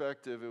bigger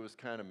perspective, it was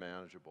kind of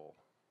manageable.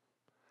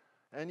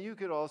 And you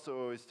could also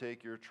always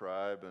take your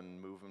tribe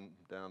and move them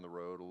down the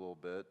road a little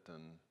bit,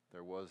 and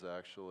there was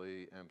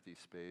actually empty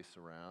space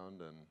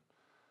around and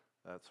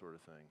that sort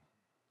of thing.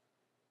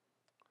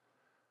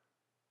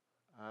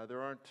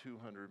 There aren't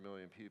 200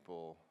 million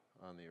people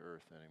on the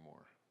earth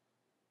anymore.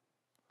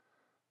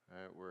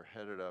 We're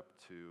headed up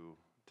to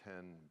 10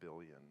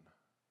 billion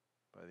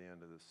by the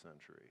end of this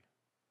century.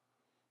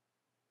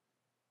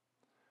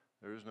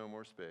 There is no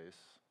more space.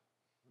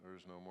 There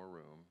is no more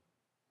room.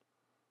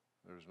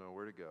 There's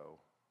nowhere to go.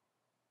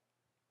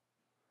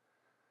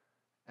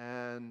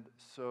 And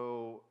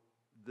so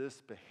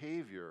this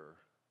behavior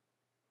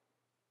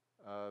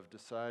of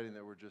deciding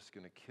that we're just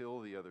going to kill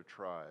the other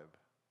tribe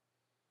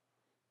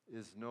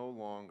is no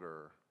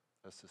longer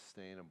a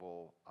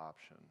sustainable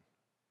option.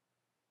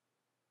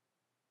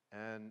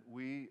 And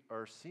we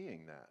are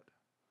seeing that,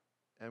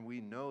 and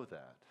we know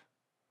that.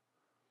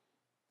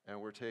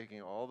 And we're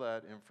taking all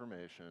that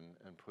information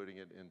and putting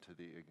it into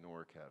the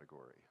ignore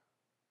category.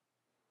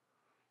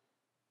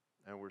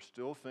 And we're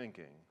still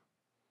thinking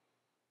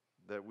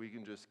that we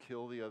can just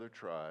kill the other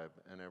tribe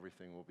and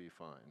everything will be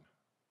fine.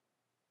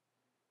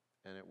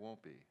 And it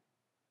won't be.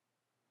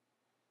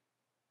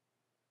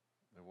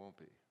 It won't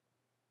be.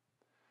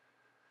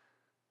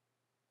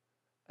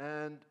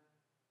 And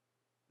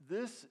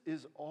this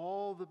is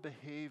all the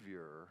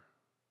behavior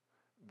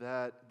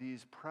that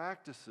these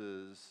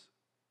practices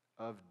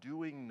of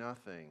doing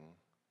nothing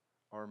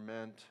are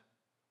meant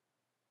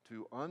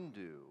to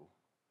undo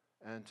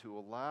and to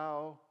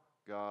allow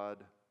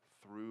God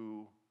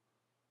through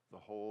the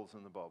holes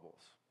in the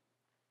bubbles.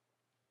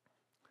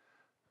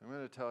 I'm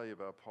going to tell you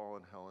about Paul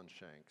and Helen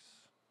Shanks.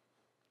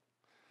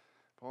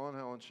 Paul and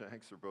Helen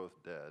Shanks are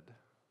both dead.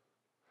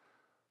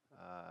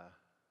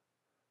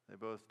 They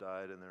both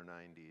died in their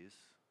 90s.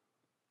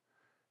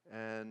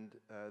 And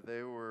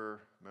they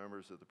were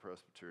members of the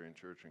Presbyterian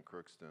Church in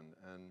Crookston.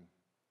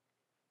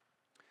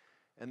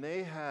 And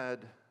they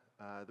had,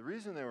 the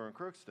reason they were in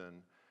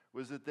Crookston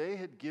was that they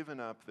had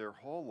given up their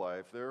whole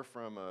life. They're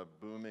from a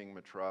booming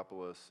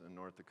metropolis in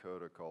North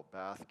Dakota called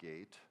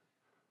Bathgate.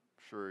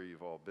 I'm sure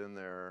you've all been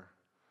there.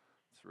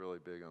 It's really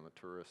big on the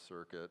tourist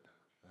circuit.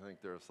 I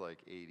think there's like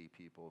 80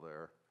 people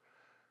there.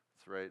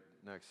 It's right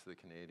next to the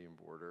Canadian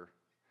border.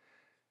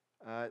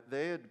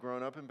 They had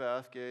grown up in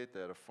Bathgate.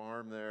 They had a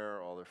farm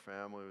there. All their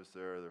family was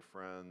there, their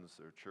friends,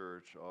 their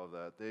church, all of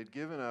that. They had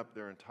given up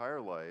their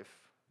entire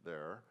life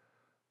there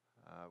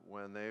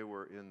when they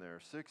were in their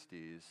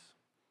 60s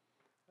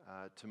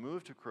to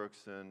move to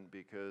Crookston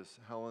because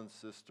Helen's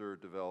sister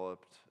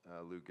developed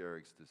Lou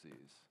Gehrig's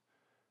disease.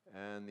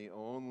 And the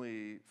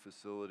only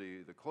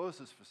facility, the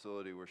closest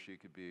facility where she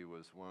could be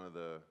was one of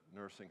the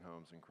nursing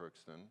homes in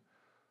Crookston.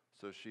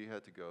 So she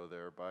had to go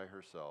there by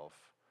herself.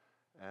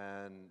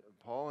 And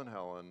Paul and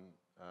Helen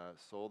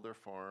sold their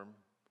farm,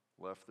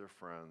 left their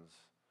friends,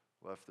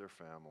 left their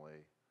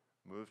family,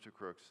 moved to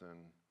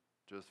Crookston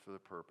just for the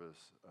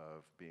purpose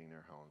of being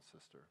near Helen's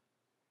sister.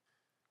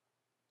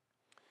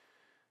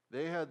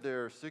 They had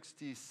their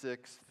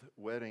 66th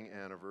wedding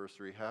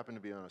anniversary, happened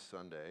to be on a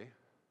Sunday,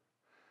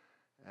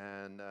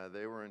 and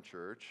they were in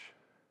church.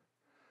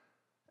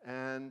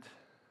 And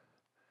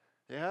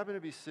they happened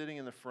to be sitting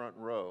in the front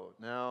row.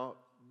 Now,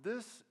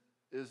 this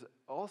is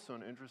also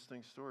an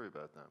interesting story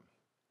about them.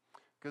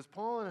 Because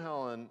Paul and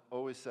Helen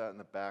always sat in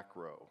the back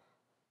row.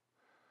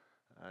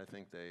 I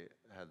think they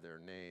had their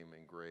name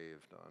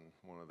engraved on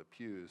one of the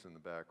pews in the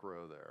back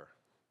row there.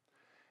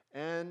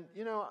 And,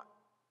 you know,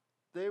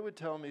 they would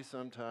tell me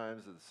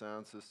sometimes that the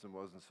sound system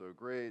wasn't so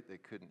great, they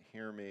couldn't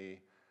hear me.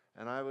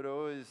 And I would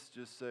always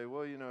just say,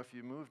 well, you know, if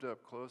you moved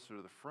up closer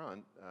to the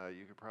front,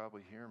 you could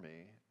probably hear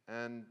me.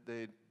 And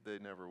they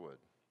never would.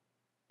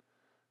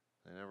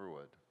 They never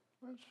would.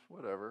 Which,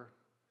 whatever.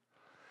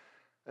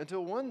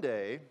 Until one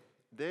day,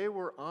 they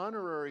were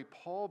honorary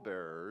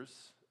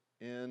pallbearers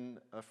in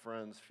a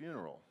friend's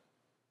funeral.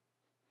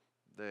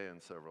 They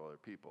and several other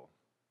people.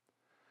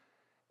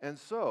 And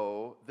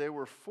so they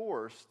were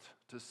forced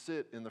to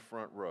sit in the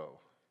front row.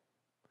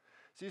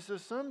 See, so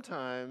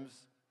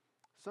sometimes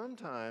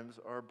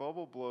our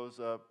bubble blows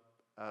up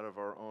out of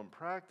our own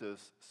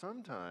practice.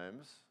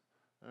 Sometimes,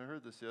 and I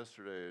heard this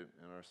yesterday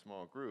in our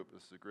small group,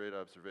 this is a great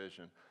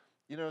observation.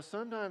 You know,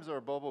 sometimes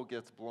our bubble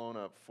gets blown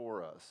up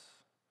for us.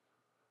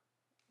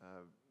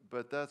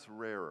 But that's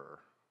rarer,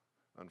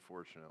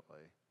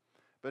 unfortunately.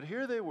 But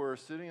here they were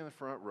sitting in the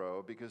front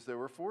row because they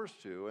were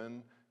forced to,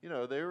 and you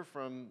know, they were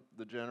from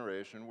the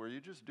generation where you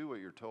just do what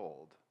you're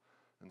told.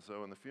 And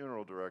so when the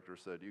funeral director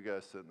said, you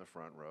guys sit in the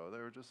front row, they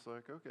were just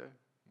like, okay,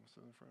 I'll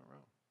sit in the front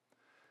row.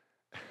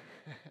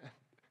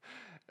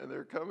 And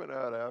they're coming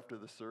out after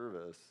the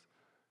service,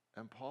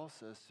 and Paul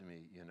says to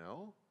me, you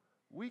know,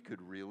 we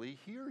could really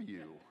hear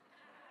you.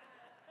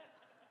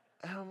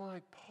 And I'm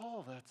like,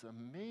 Paul, that's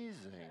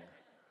amazing.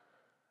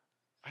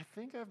 I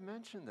think I've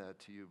mentioned that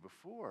to you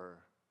before.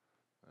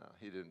 Well,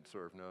 he didn't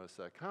sort of notice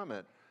that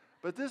comment.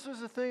 But this was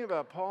the thing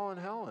about Paul and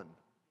Helen.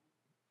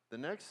 The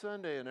next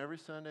Sunday and every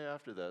Sunday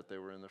after that, they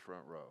were in the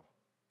front row.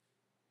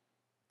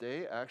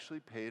 They actually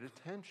paid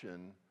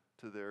attention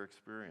to their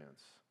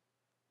experience.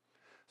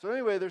 So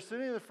anyway, they're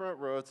sitting in the front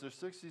row. It's their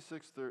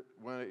 66th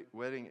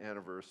wedding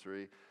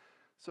anniversary.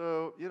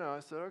 So, I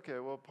said, okay,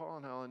 well, Paul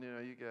and Helen,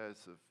 you guys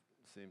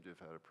seem to have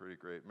had a pretty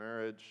great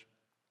marriage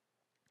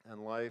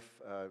and life.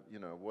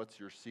 What's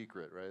your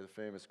secret, right? The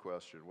famous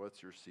question,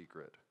 what's your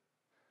secret?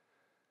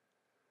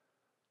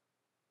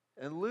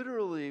 And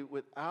literally,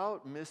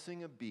 without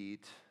missing a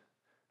beat,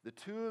 the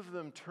two of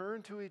them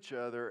turned to each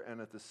other and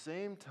at the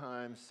same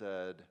time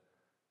said,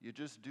 you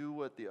just do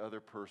what the other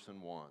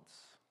person wants.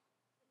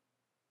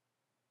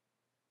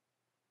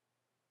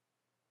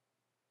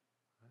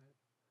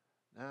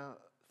 Right? Now,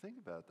 think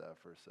about that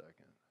for a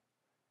second.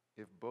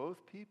 If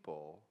both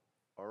people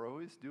are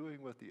always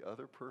doing what the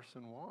other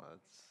person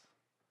wants,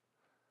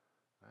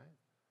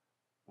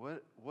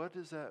 right? What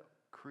does that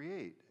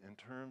create in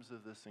terms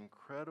of this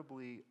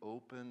incredibly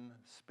open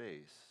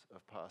space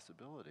of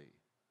possibility?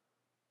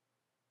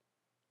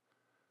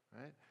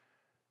 Right?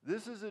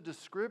 This is a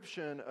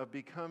description of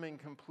becoming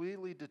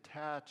completely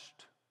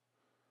detached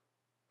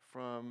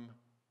from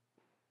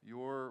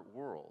your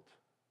world.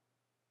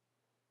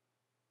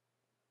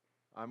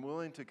 I'm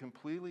willing to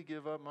completely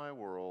give up my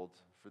world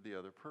for the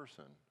other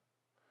person.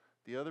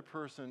 The other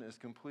person is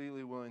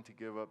completely willing to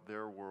give up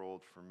their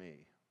world for me.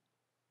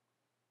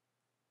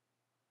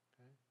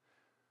 Okay?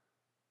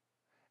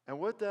 And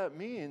what that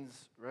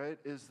means, right,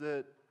 is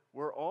that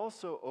we're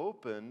also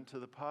open to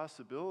the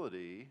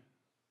possibility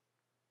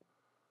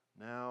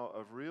now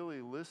of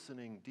really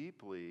listening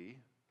deeply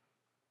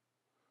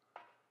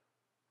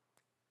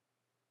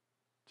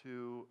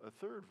to a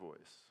third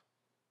voice.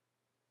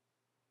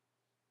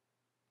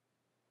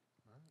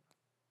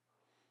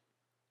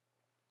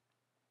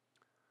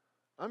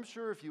 I'm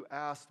sure if you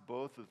asked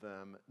both of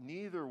them,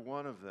 neither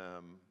one of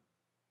them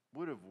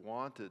would have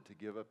wanted to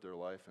give up their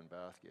life in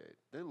Bathgate.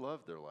 They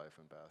loved their life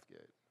in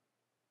Bathgate.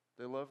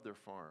 They loved their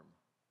farm.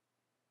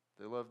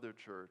 They loved their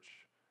church.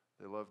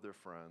 They loved their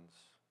friends.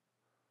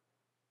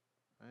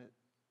 Right?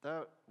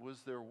 That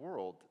was their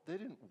world. They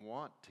didn't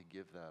want to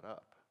give that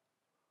up.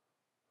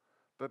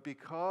 But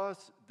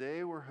because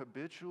they were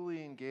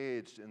habitually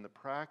engaged in the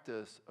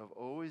practice of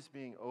always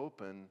being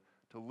open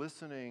to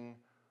listening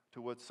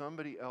to what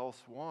somebody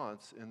else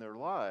wants in their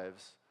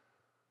lives,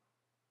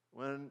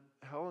 when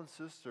Helen's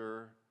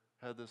sister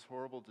had this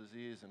horrible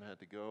disease and had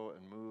to go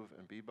and move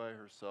and be by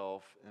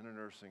herself in a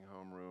nursing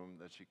home room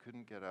that she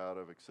couldn't get out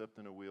of except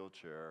in a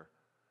wheelchair,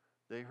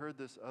 they heard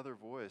this other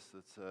voice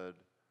that said,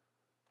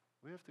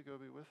 we have to go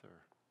be with her.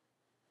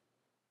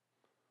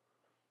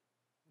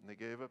 And they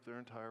gave up their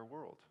entire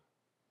world.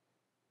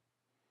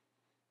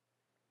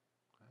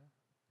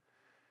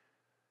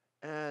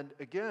 And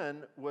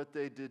again, what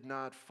they did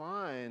not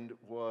find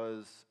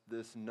was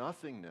this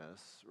nothingness,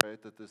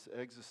 right? That this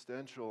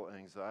existential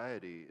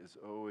anxiety is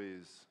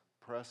always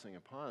pressing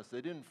upon us.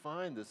 They didn't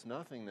find this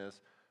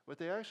nothingness. What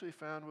they actually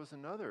found was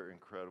another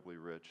incredibly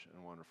rich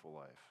and wonderful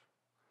life.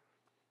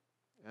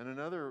 And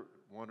another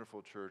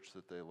wonderful church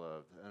that they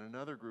loved, and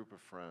another group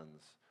of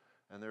friends.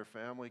 And their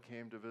family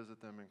came to visit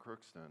them in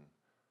Crookston.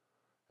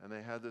 And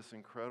they had this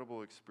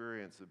incredible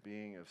experience of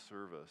being of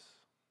service.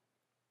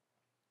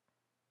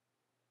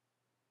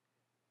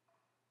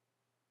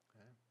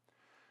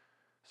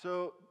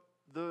 So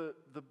the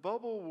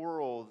bubble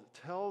world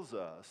tells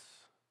us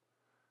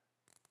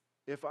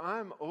if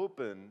I'm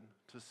open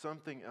to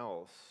something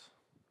else,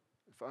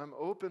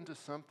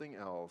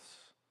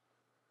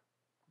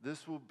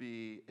 this will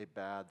be a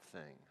bad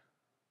thing,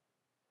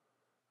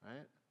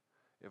 right?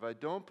 If I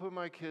don't put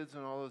my kids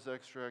in all those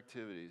extra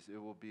activities,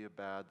 it will be a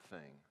bad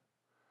thing.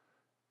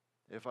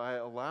 If I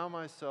allow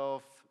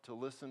myself to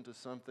listen to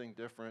something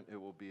different,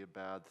 it will be a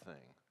bad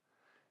thing.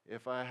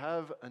 If I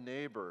have a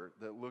neighbor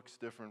that looks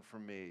different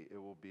from me,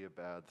 it will be a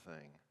bad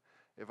thing.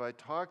 If I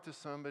talk to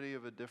somebody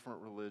of a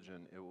different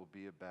religion, it will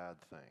be a bad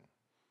thing.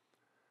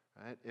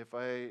 Right? If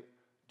I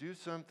do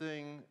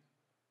something,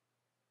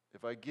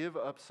 if I give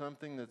up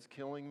something that's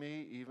killing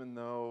me, even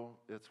though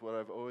it's what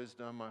I've always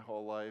done my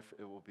whole life,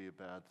 it will be a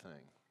bad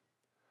thing.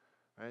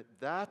 Right?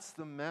 That's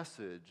the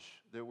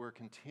message that we're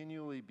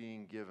continually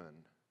being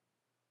given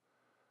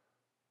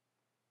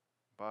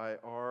by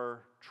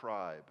our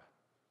tribe.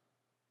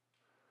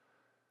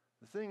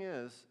 The thing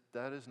is,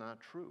 that is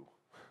not true.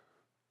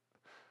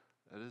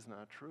 That is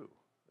not true.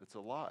 It's a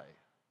lie.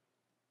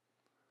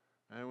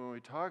 And when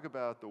we talk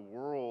about the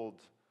world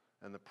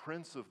and the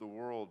prince of the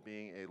world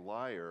being a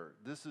liar,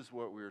 this is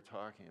what we are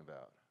talking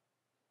about.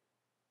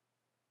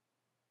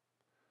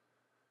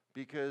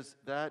 Because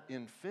that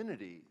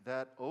infinity,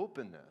 that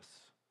openness,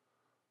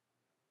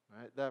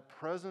 right, that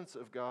presence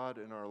of God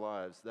in our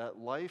lives, that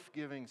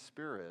life-giving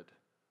spirit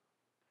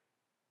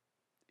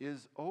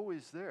is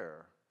always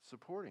there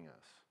supporting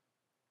us.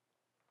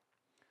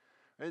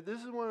 Right,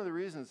 this is one of the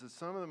reasons that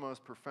some of the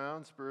most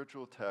profound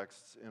spiritual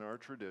texts in our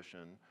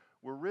tradition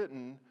were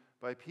written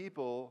by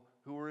people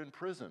who were in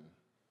prison.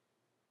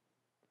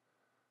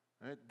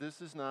 Right?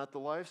 This is not the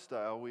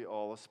lifestyle we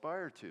all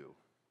aspire to.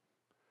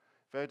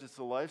 In fact, it's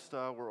the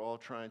lifestyle we're all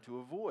trying to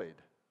avoid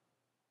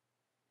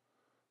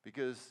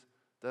because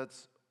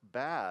that's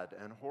bad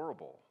and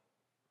horrible.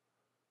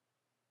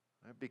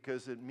 right?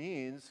 Because it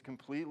means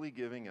completely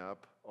giving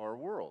up our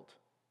world.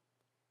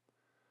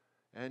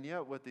 And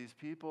yet what these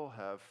people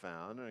have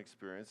found and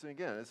experienced, and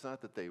again, it's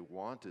not that they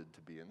wanted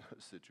to be in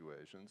those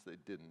situations, they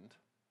didn't.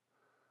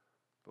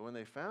 But when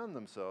they found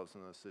themselves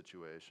in those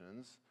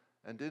situations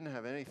and didn't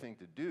have anything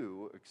to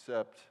do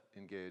except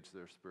engage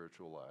their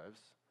spiritual lives,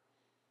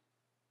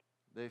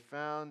 they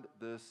found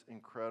this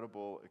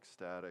incredible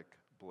ecstatic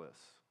bliss.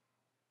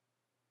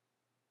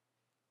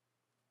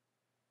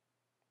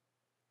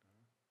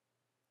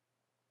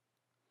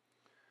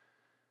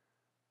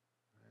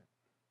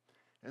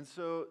 And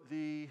so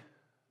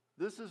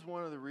this is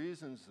one of the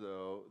reasons,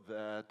 though,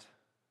 that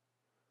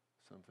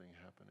something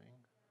happening.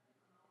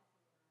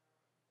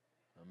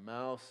 A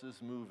mouse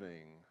is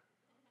moving.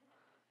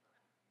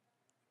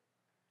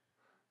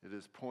 It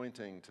is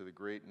pointing to the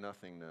great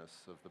nothingness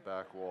of the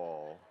back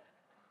wall.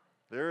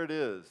 There it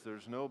is.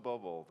 There's no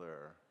bubble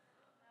there.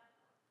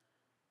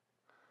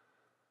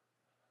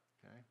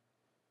 Okay?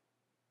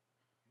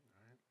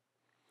 All right.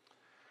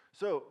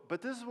 So,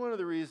 but this is one of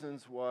the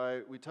reasons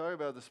why we talk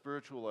about the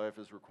spiritual life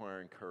as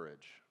requiring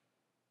courage.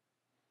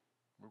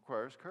 It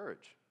requires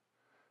courage.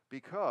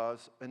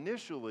 Because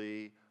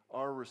initially,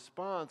 our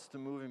response to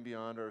moving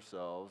beyond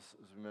ourselves,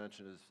 as we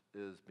mentioned,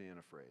 is being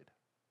afraid.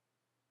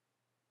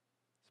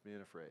 It's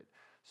being afraid.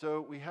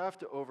 So we have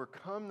to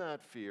overcome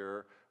that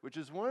fear, which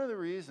is one of the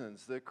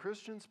reasons that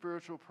Christian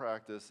spiritual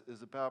practice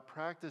is about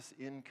practice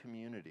in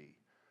community.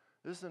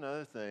 This is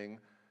another thing.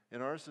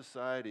 In our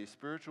society,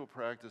 spiritual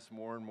practice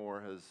more and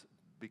more has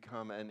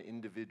become an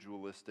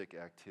individualistic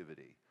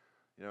activity.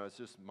 You know, it's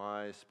just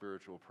my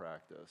spiritual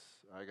practice.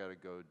 I got to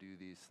go do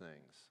these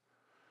things.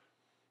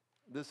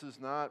 This is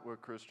not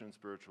what Christian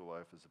spiritual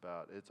life is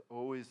about. It's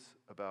always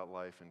about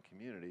life in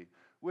community,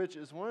 which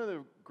is one of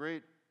the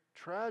great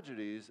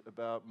tragedies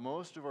about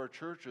most of our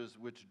churches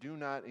which do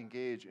not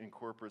engage in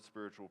corporate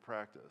spiritual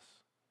practice.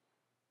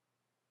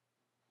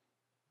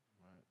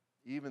 Right.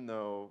 Even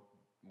though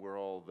we're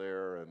all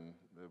there and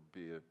it would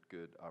be a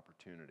good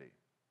opportunity.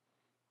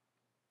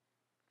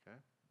 Okay?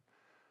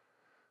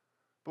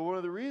 But one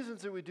of the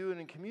reasons that we do it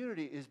in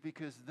community is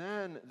because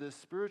then the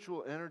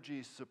spiritual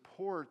energy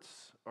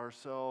supports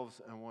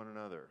ourselves and one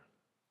another.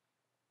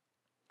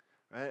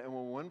 Right? And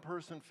when one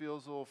person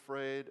feels a little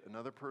afraid,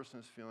 another person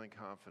is feeling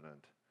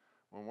confident.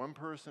 When one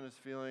person is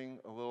feeling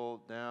a little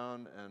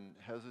down and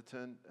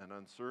hesitant and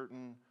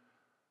uncertain,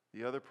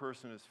 the other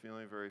person is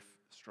feeling very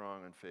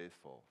strong and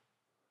faithful.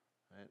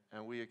 Right?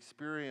 And we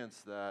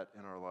experience that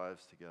in our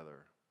lives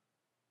together.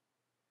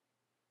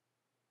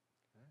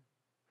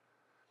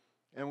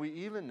 And we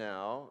even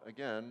now,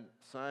 again,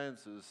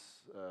 science is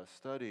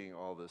studying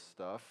all this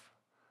stuff,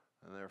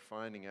 and they're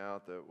finding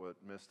out that what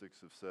mystics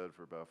have said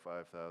for about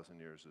 5,000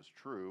 years is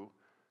true,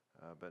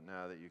 but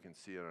now that you can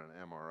see it on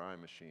an MRI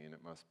machine,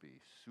 it must be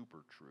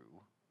super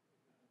true.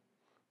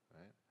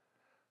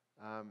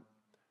 Right?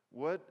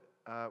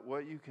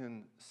 What you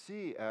can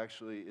see,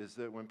 actually, is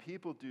that when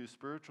people do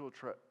spiritual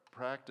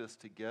practice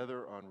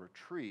together on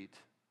retreat,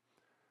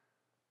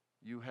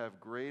 you have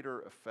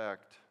greater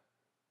effect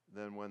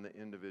than when the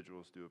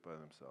individuals do it by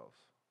themselves.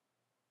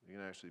 You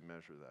can actually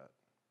measure that.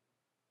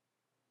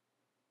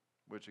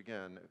 Which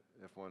again,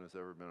 if one has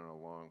ever been on a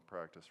long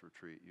practice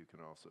retreat, you can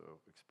also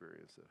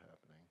experience it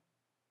happening.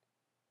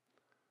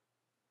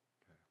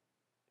 Okay.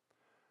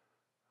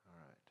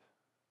 All right.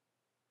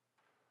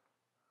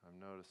 I'm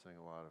noticing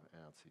a lot of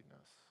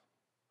antsiness.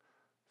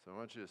 So I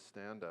want you to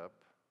stand up.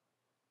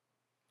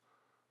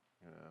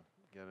 I'm going to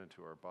get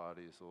into our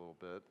bodies a little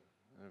bit.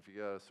 And if you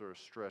got to sort of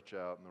stretch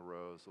out in the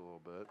rows a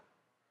little bit.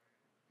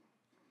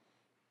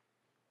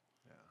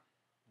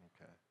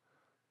 Okay.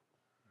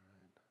 All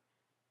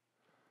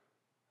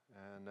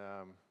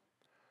right. And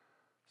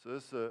so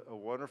this is a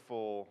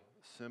wonderful,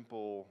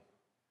 simple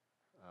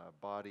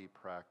body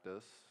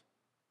practice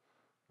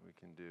we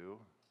can do.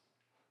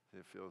 If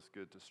it feels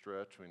good to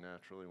stretch, we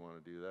naturally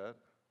want to do that.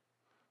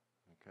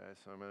 Okay,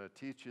 so I'm going to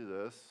teach you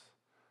this.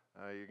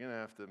 You're going to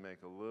have to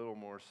make a little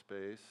more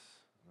space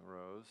in the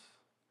rows.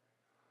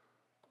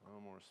 A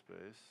little more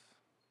space.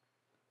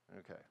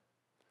 Okay.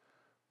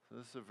 So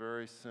this is a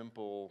very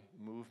simple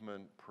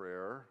movement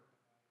prayer.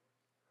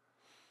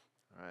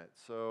 All right,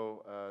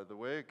 so the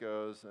way it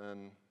goes,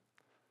 and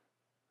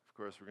of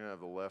course we're going to have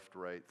the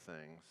left-right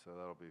thing, so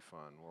that'll be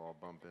fun. We'll all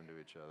bump into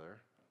each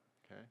other.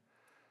 Okay?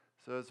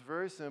 So it's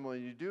very simple.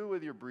 You do it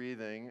with your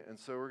breathing, and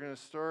so we're going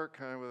to start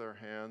kind of with our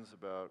hands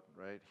about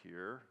right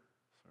here,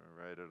 so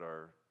right at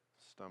our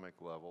stomach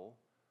level.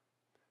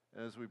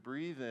 And as we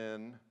breathe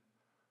in,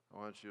 I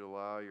want you to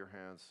allow your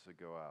hands to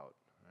go out.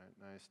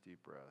 Right? Nice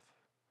deep breath.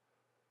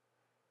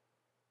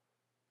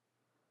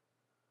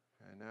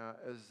 Okay, now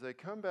as they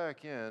come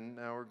back in,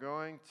 now we're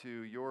going to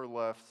your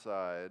left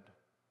side,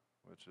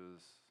 which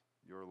is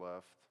your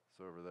left,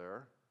 it's over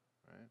there,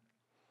 right?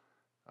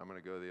 I'm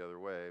going to go the other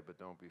way, but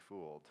don't be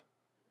fooled.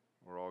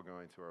 We're all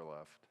going to our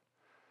left.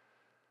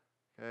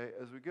 Okay,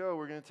 as we go,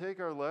 we're going to take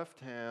our left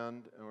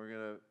hand and we're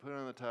going to put it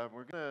on the top.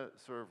 We're going to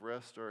sort of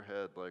rest our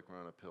head like we're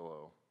on a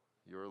pillow.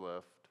 Your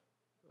left,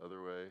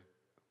 other way.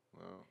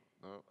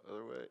 No,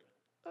 other way.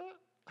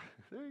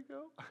 There you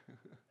go.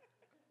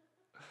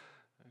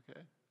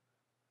 Okay.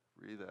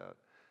 Breathe out.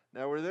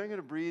 Now we're then going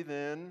to breathe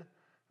in,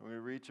 and we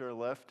reach our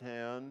left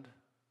hand,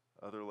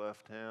 other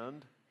left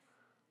hand,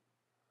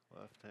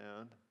 left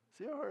hand.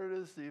 See how hard it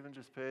is to even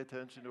just pay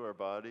attention to our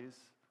bodies,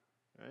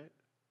 right?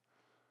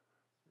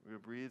 We're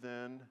going to breathe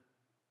in,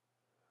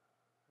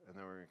 and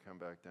then we're going to come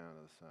back down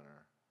to the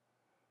center.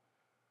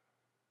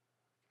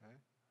 Okay?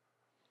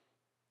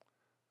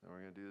 Then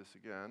we're going to do this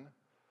again.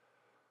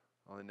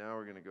 Only now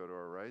we're going to go to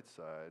our right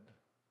side,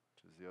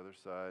 which is the other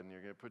side, and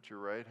you're going to put your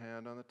right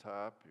hand on the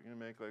top. You're going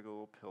to make like a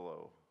little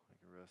pillow, like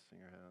you're resting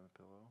your hand on the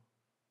pillow.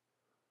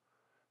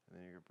 And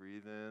then you're going to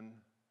breathe in,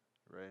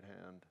 right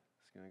hand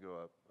is going to go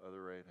up,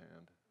 other right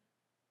hand.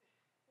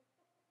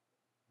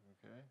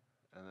 Okay?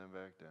 And then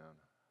back down.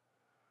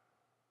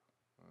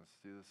 Let's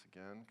do this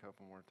again, a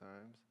couple more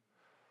times.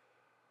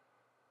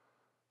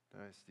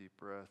 Nice deep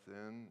breath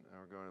in.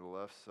 Now we're going to the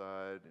left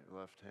side. Your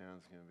left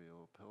hand's going to be a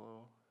little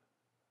pillow.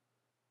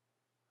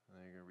 And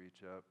then you're going to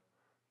reach up.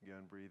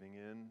 Again, breathing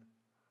in.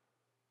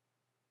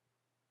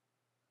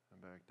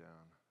 And back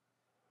down.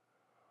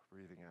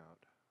 Breathing out.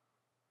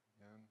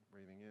 Again,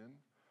 breathing in.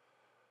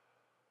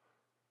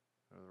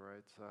 Go to the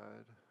right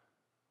side.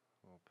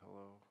 A little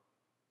pillow.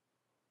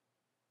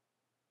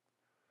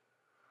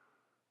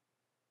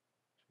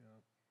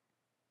 Up.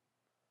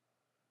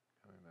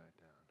 Coming back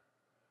down.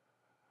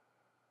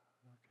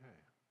 Okay.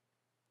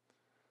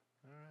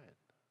 All right.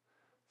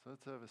 So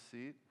let's have a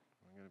seat.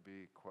 I'm going to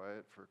be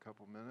quiet for a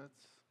couple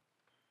minutes.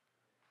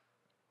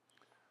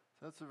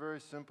 So that's a very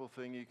simple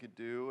thing you could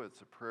do.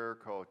 It's a prayer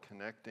called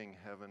Connecting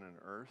Heaven and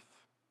Earth.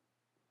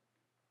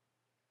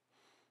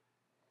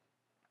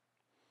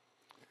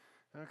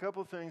 And a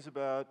couple things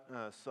about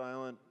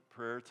silent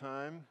prayer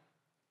time.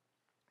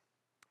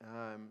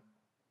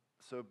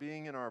 So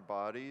being in our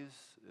bodies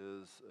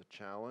is a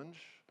challenge.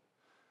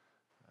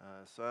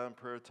 Silent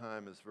prayer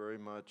time is very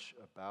much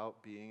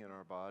about being in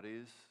our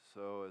bodies,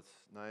 so it's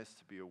nice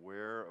to be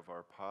aware of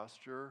our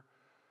posture.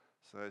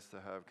 It's nice to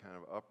have kind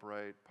of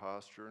upright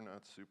posture,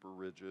 not super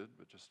rigid,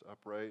 but just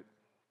upright.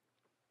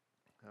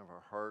 Have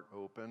our heart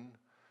open.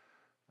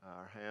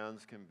 Our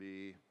hands can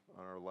be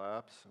on our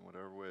laps in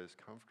whatever way is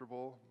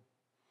comfortable.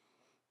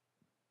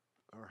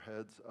 Our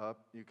heads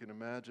up. You can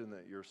imagine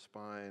that your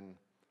spine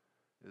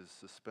is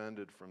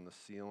suspended from the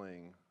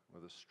ceiling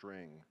with a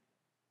string.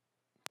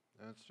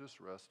 And it's just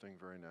resting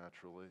very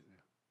naturally.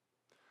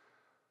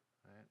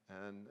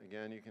 Right? And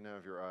again, you can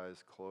have your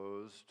eyes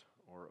closed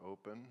or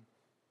open.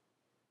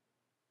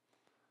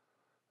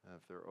 And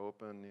if they're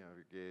open, you have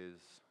your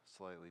gaze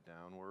slightly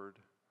downward.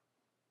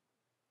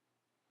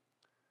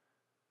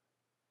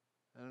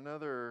 And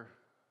another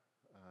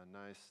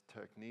nice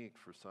technique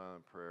for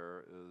silent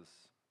prayer is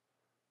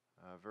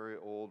a very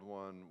old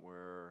one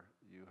where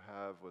you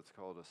have what's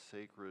called a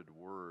sacred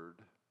word.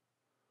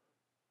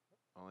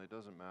 Only it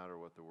doesn't matter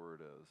what the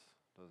word is.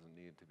 It doesn't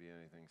need to be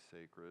anything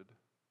sacred.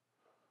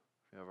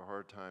 If you have a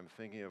hard time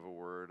thinking of a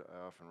word,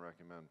 I often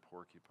recommend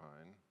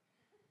porcupine,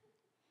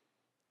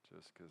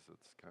 just because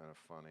it's kind of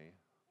funny.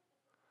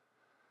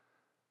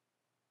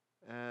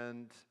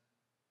 And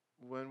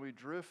when we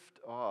drift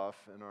off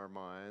in our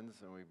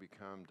minds and we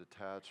become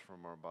detached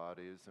from our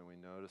bodies and we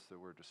notice that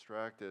we're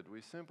distracted,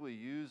 we simply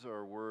use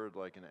our word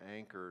like an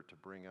anchor to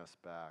bring us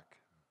back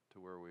to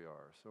where we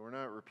are. So we're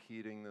not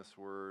repeating this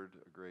word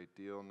a great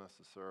deal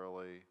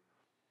necessarily.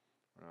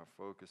 We're not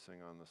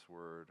focusing on this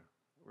word.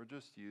 We're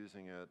just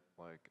using it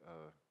like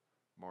a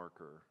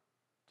marker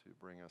to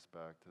bring us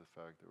back to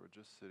the fact that we're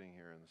just sitting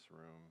here in this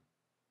room,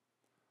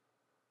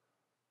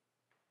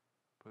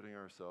 putting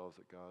ourselves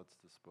at God's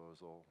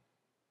disposal,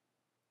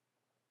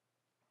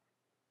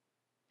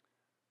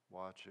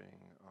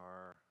 watching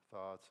our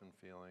thoughts and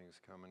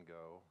feelings come and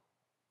go,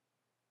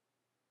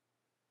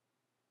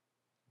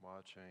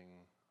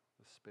 watching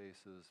the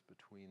spaces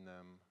between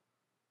them,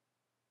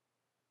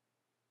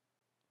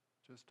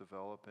 just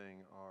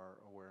developing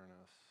our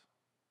awareness,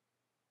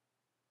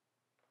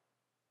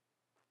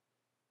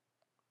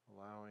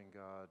 allowing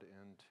God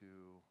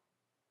into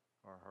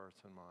our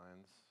hearts and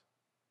minds,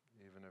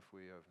 even if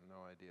we have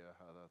no idea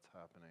how that's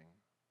happening.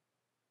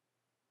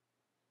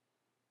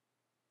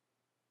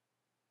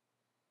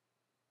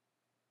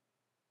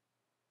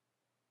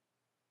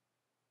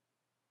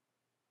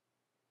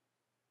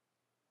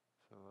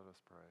 So let us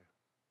pray.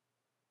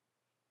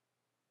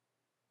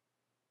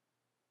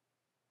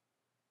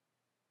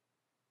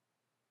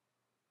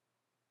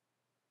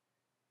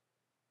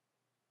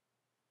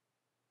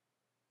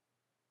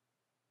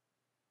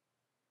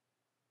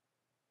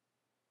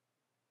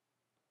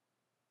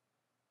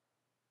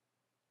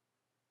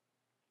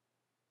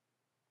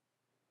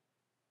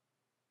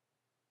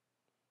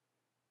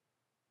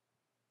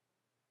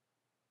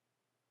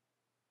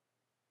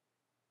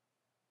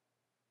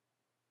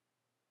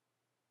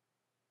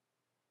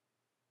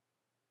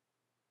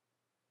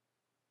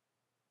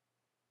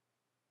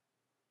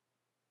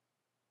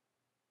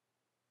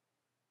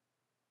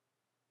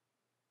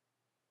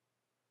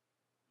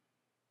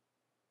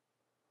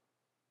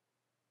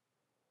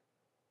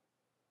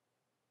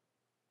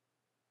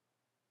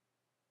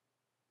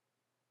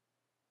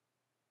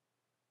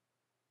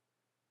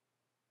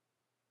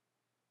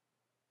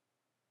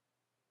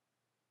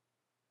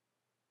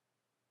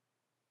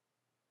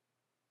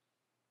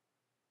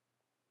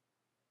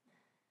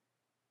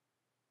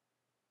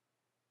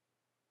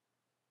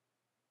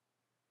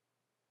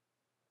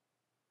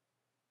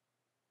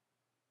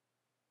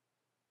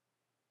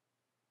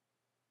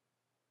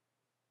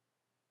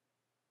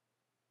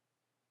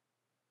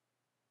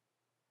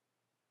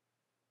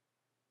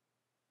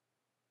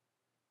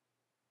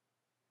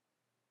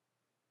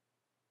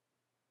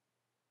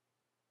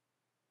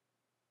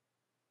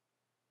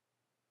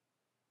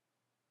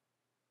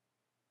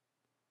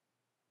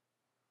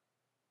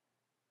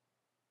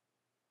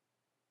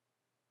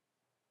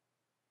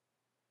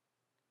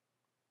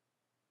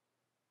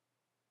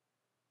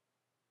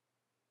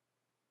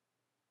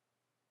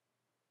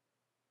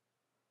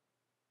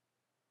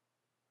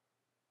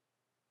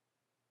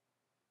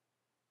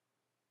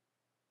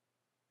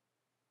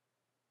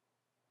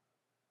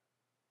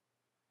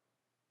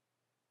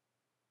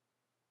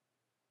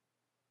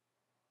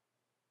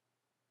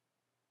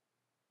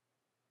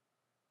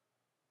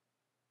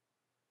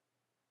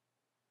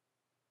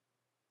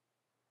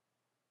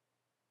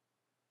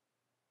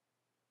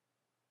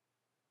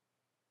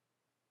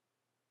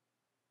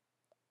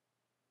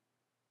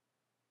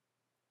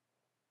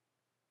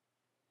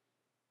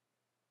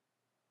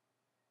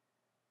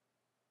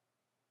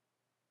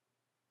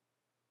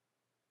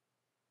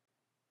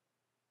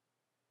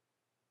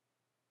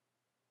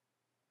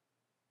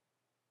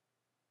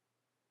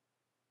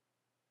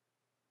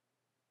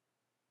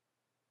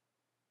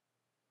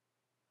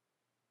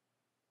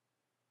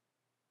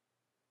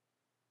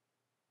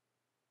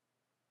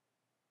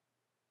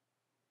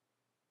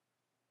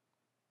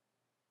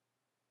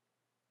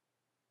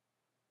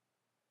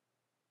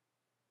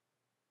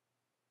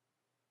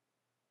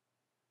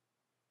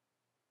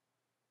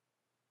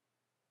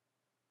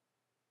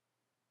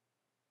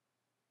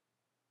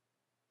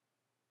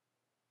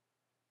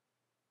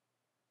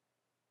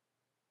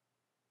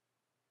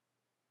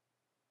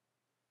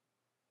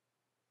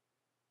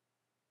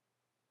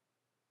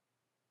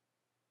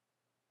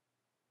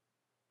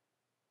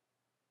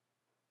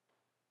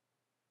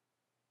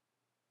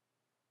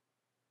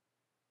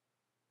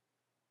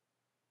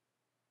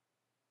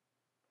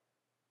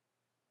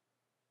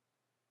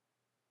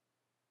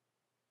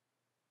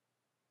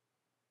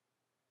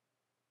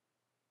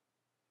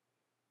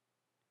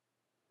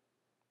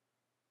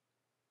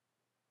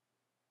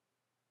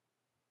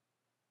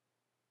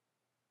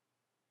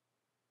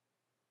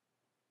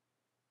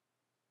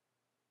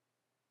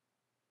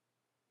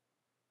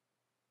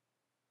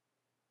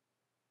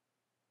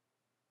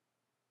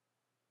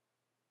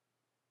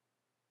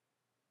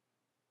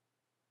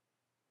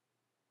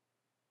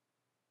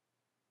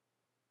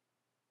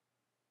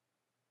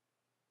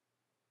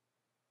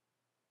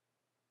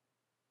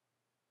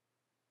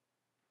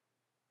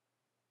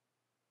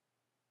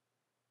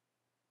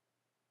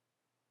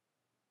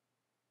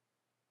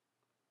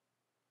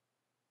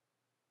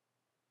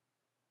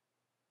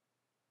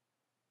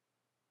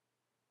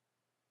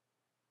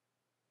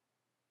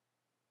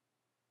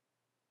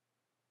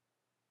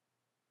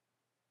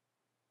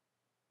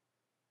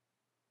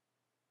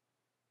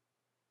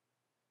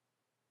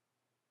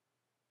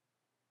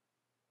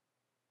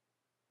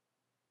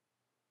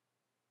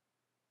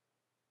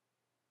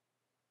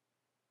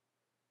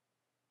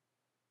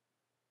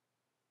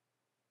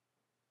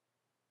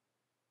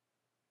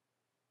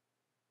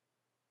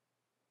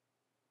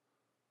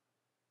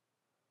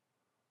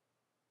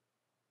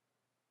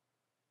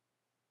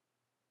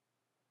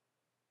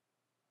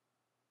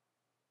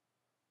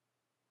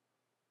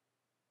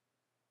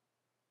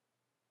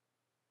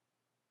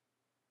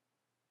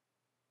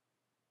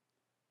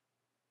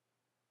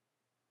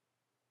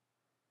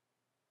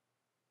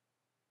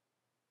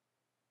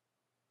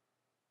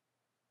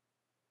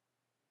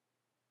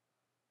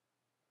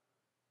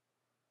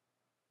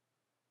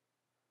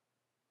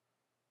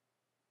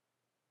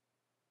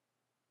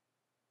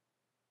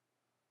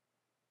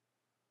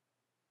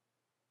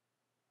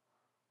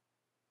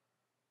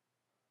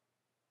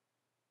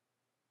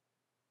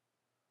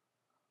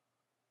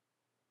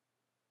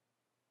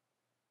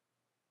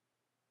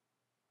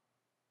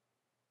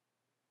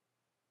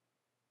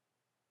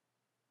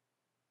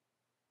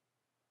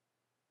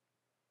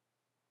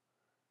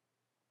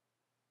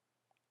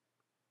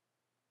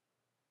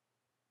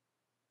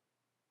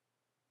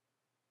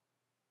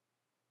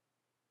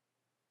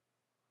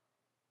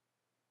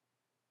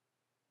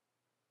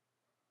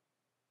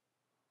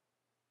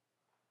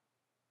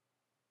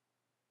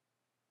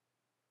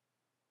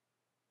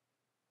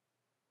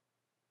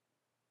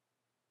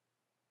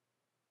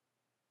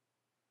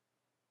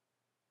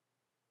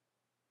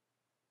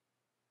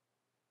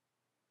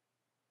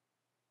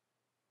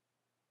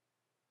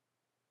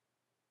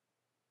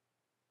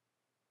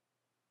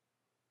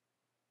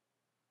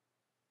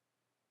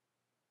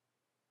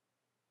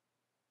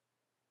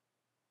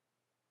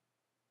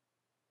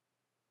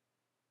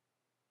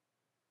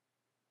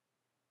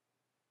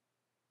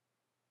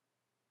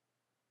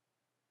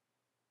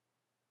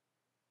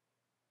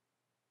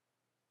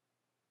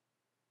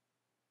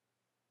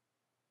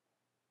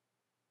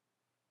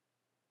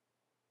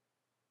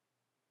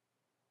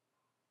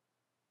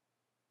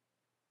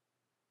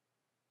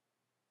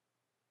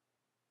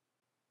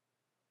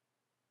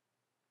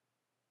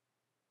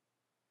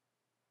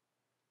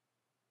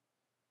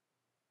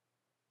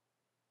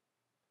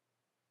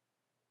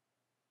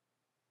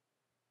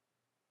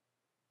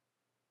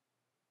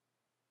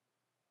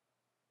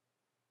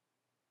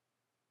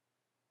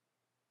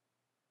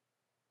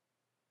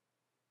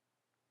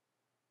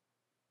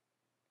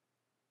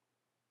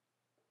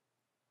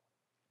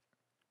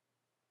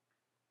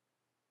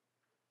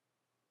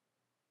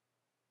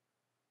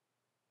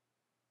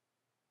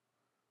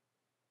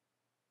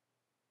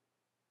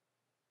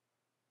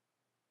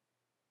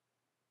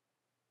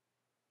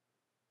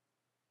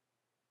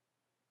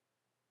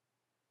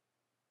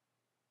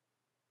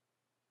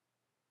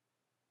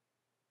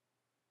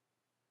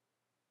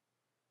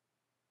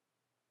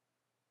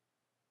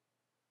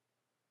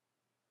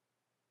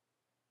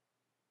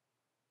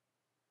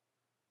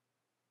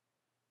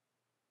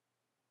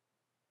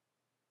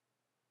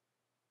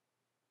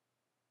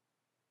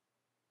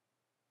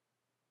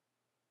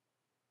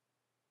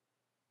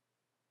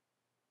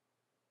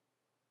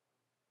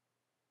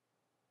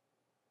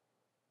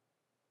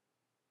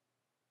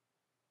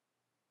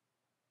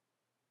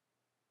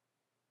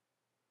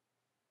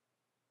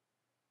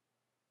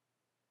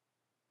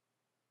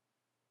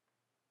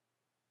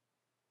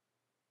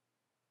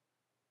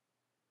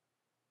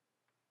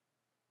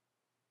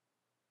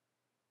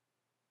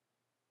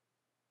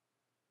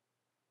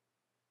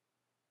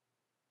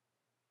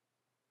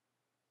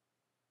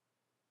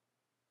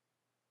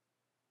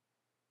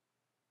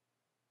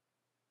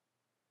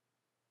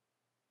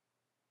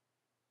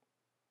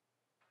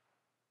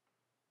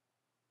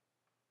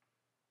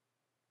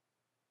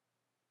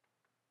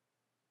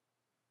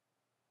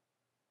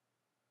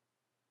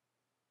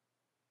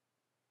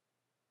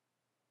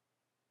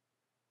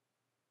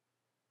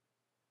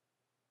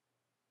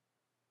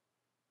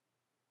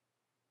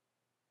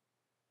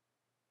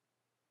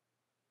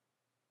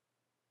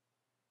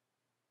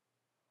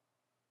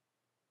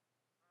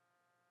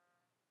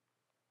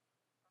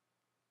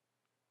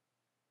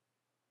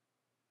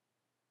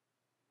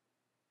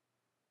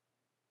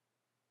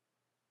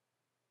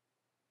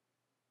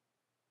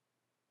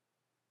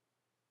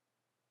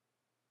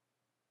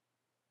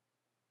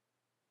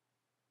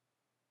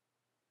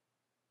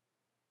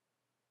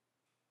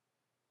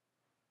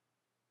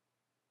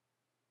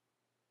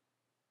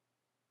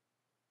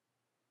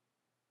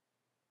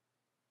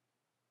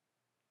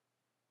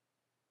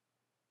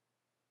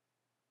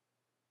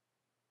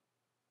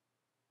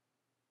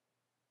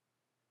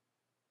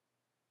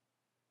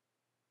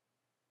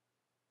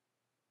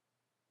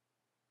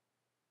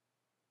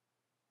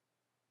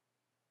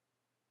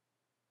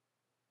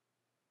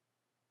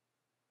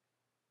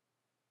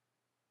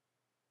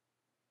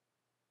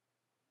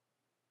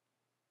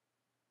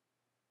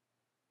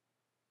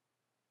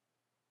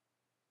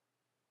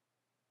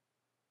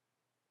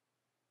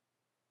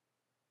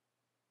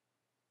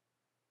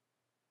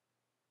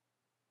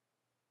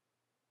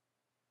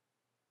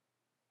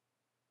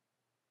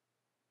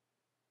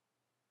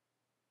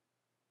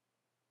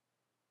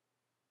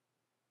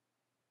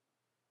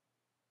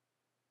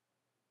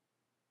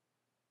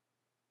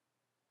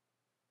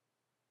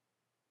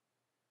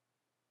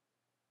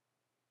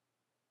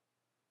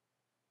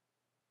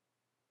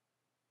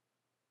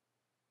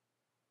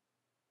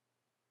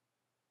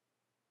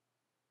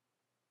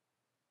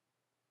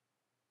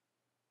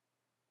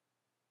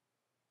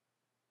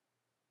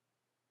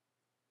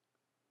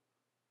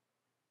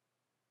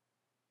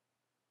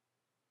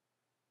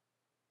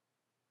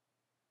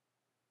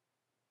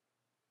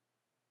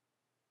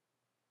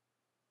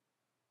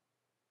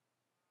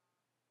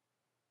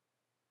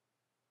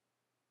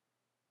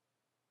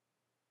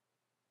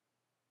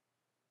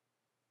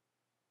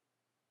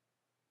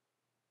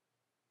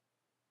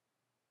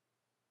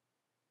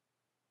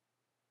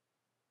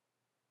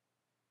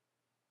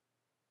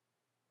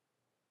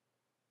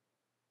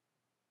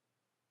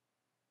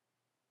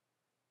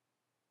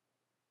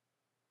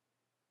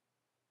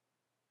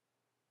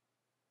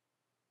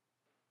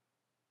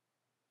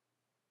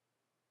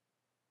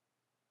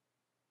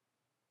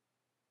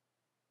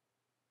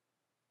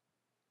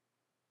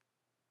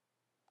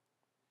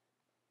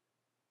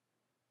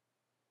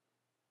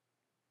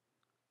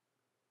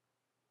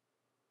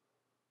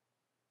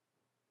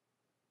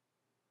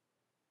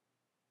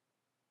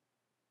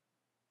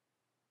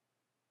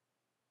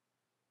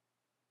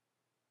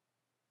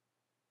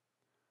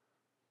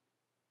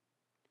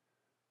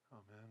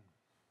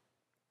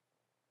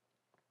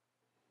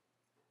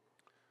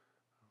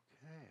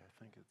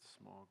 think it's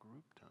small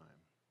group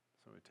time.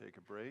 So we take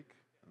a break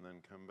and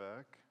then come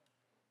back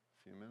a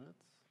few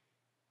minutes.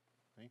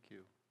 Thank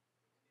you.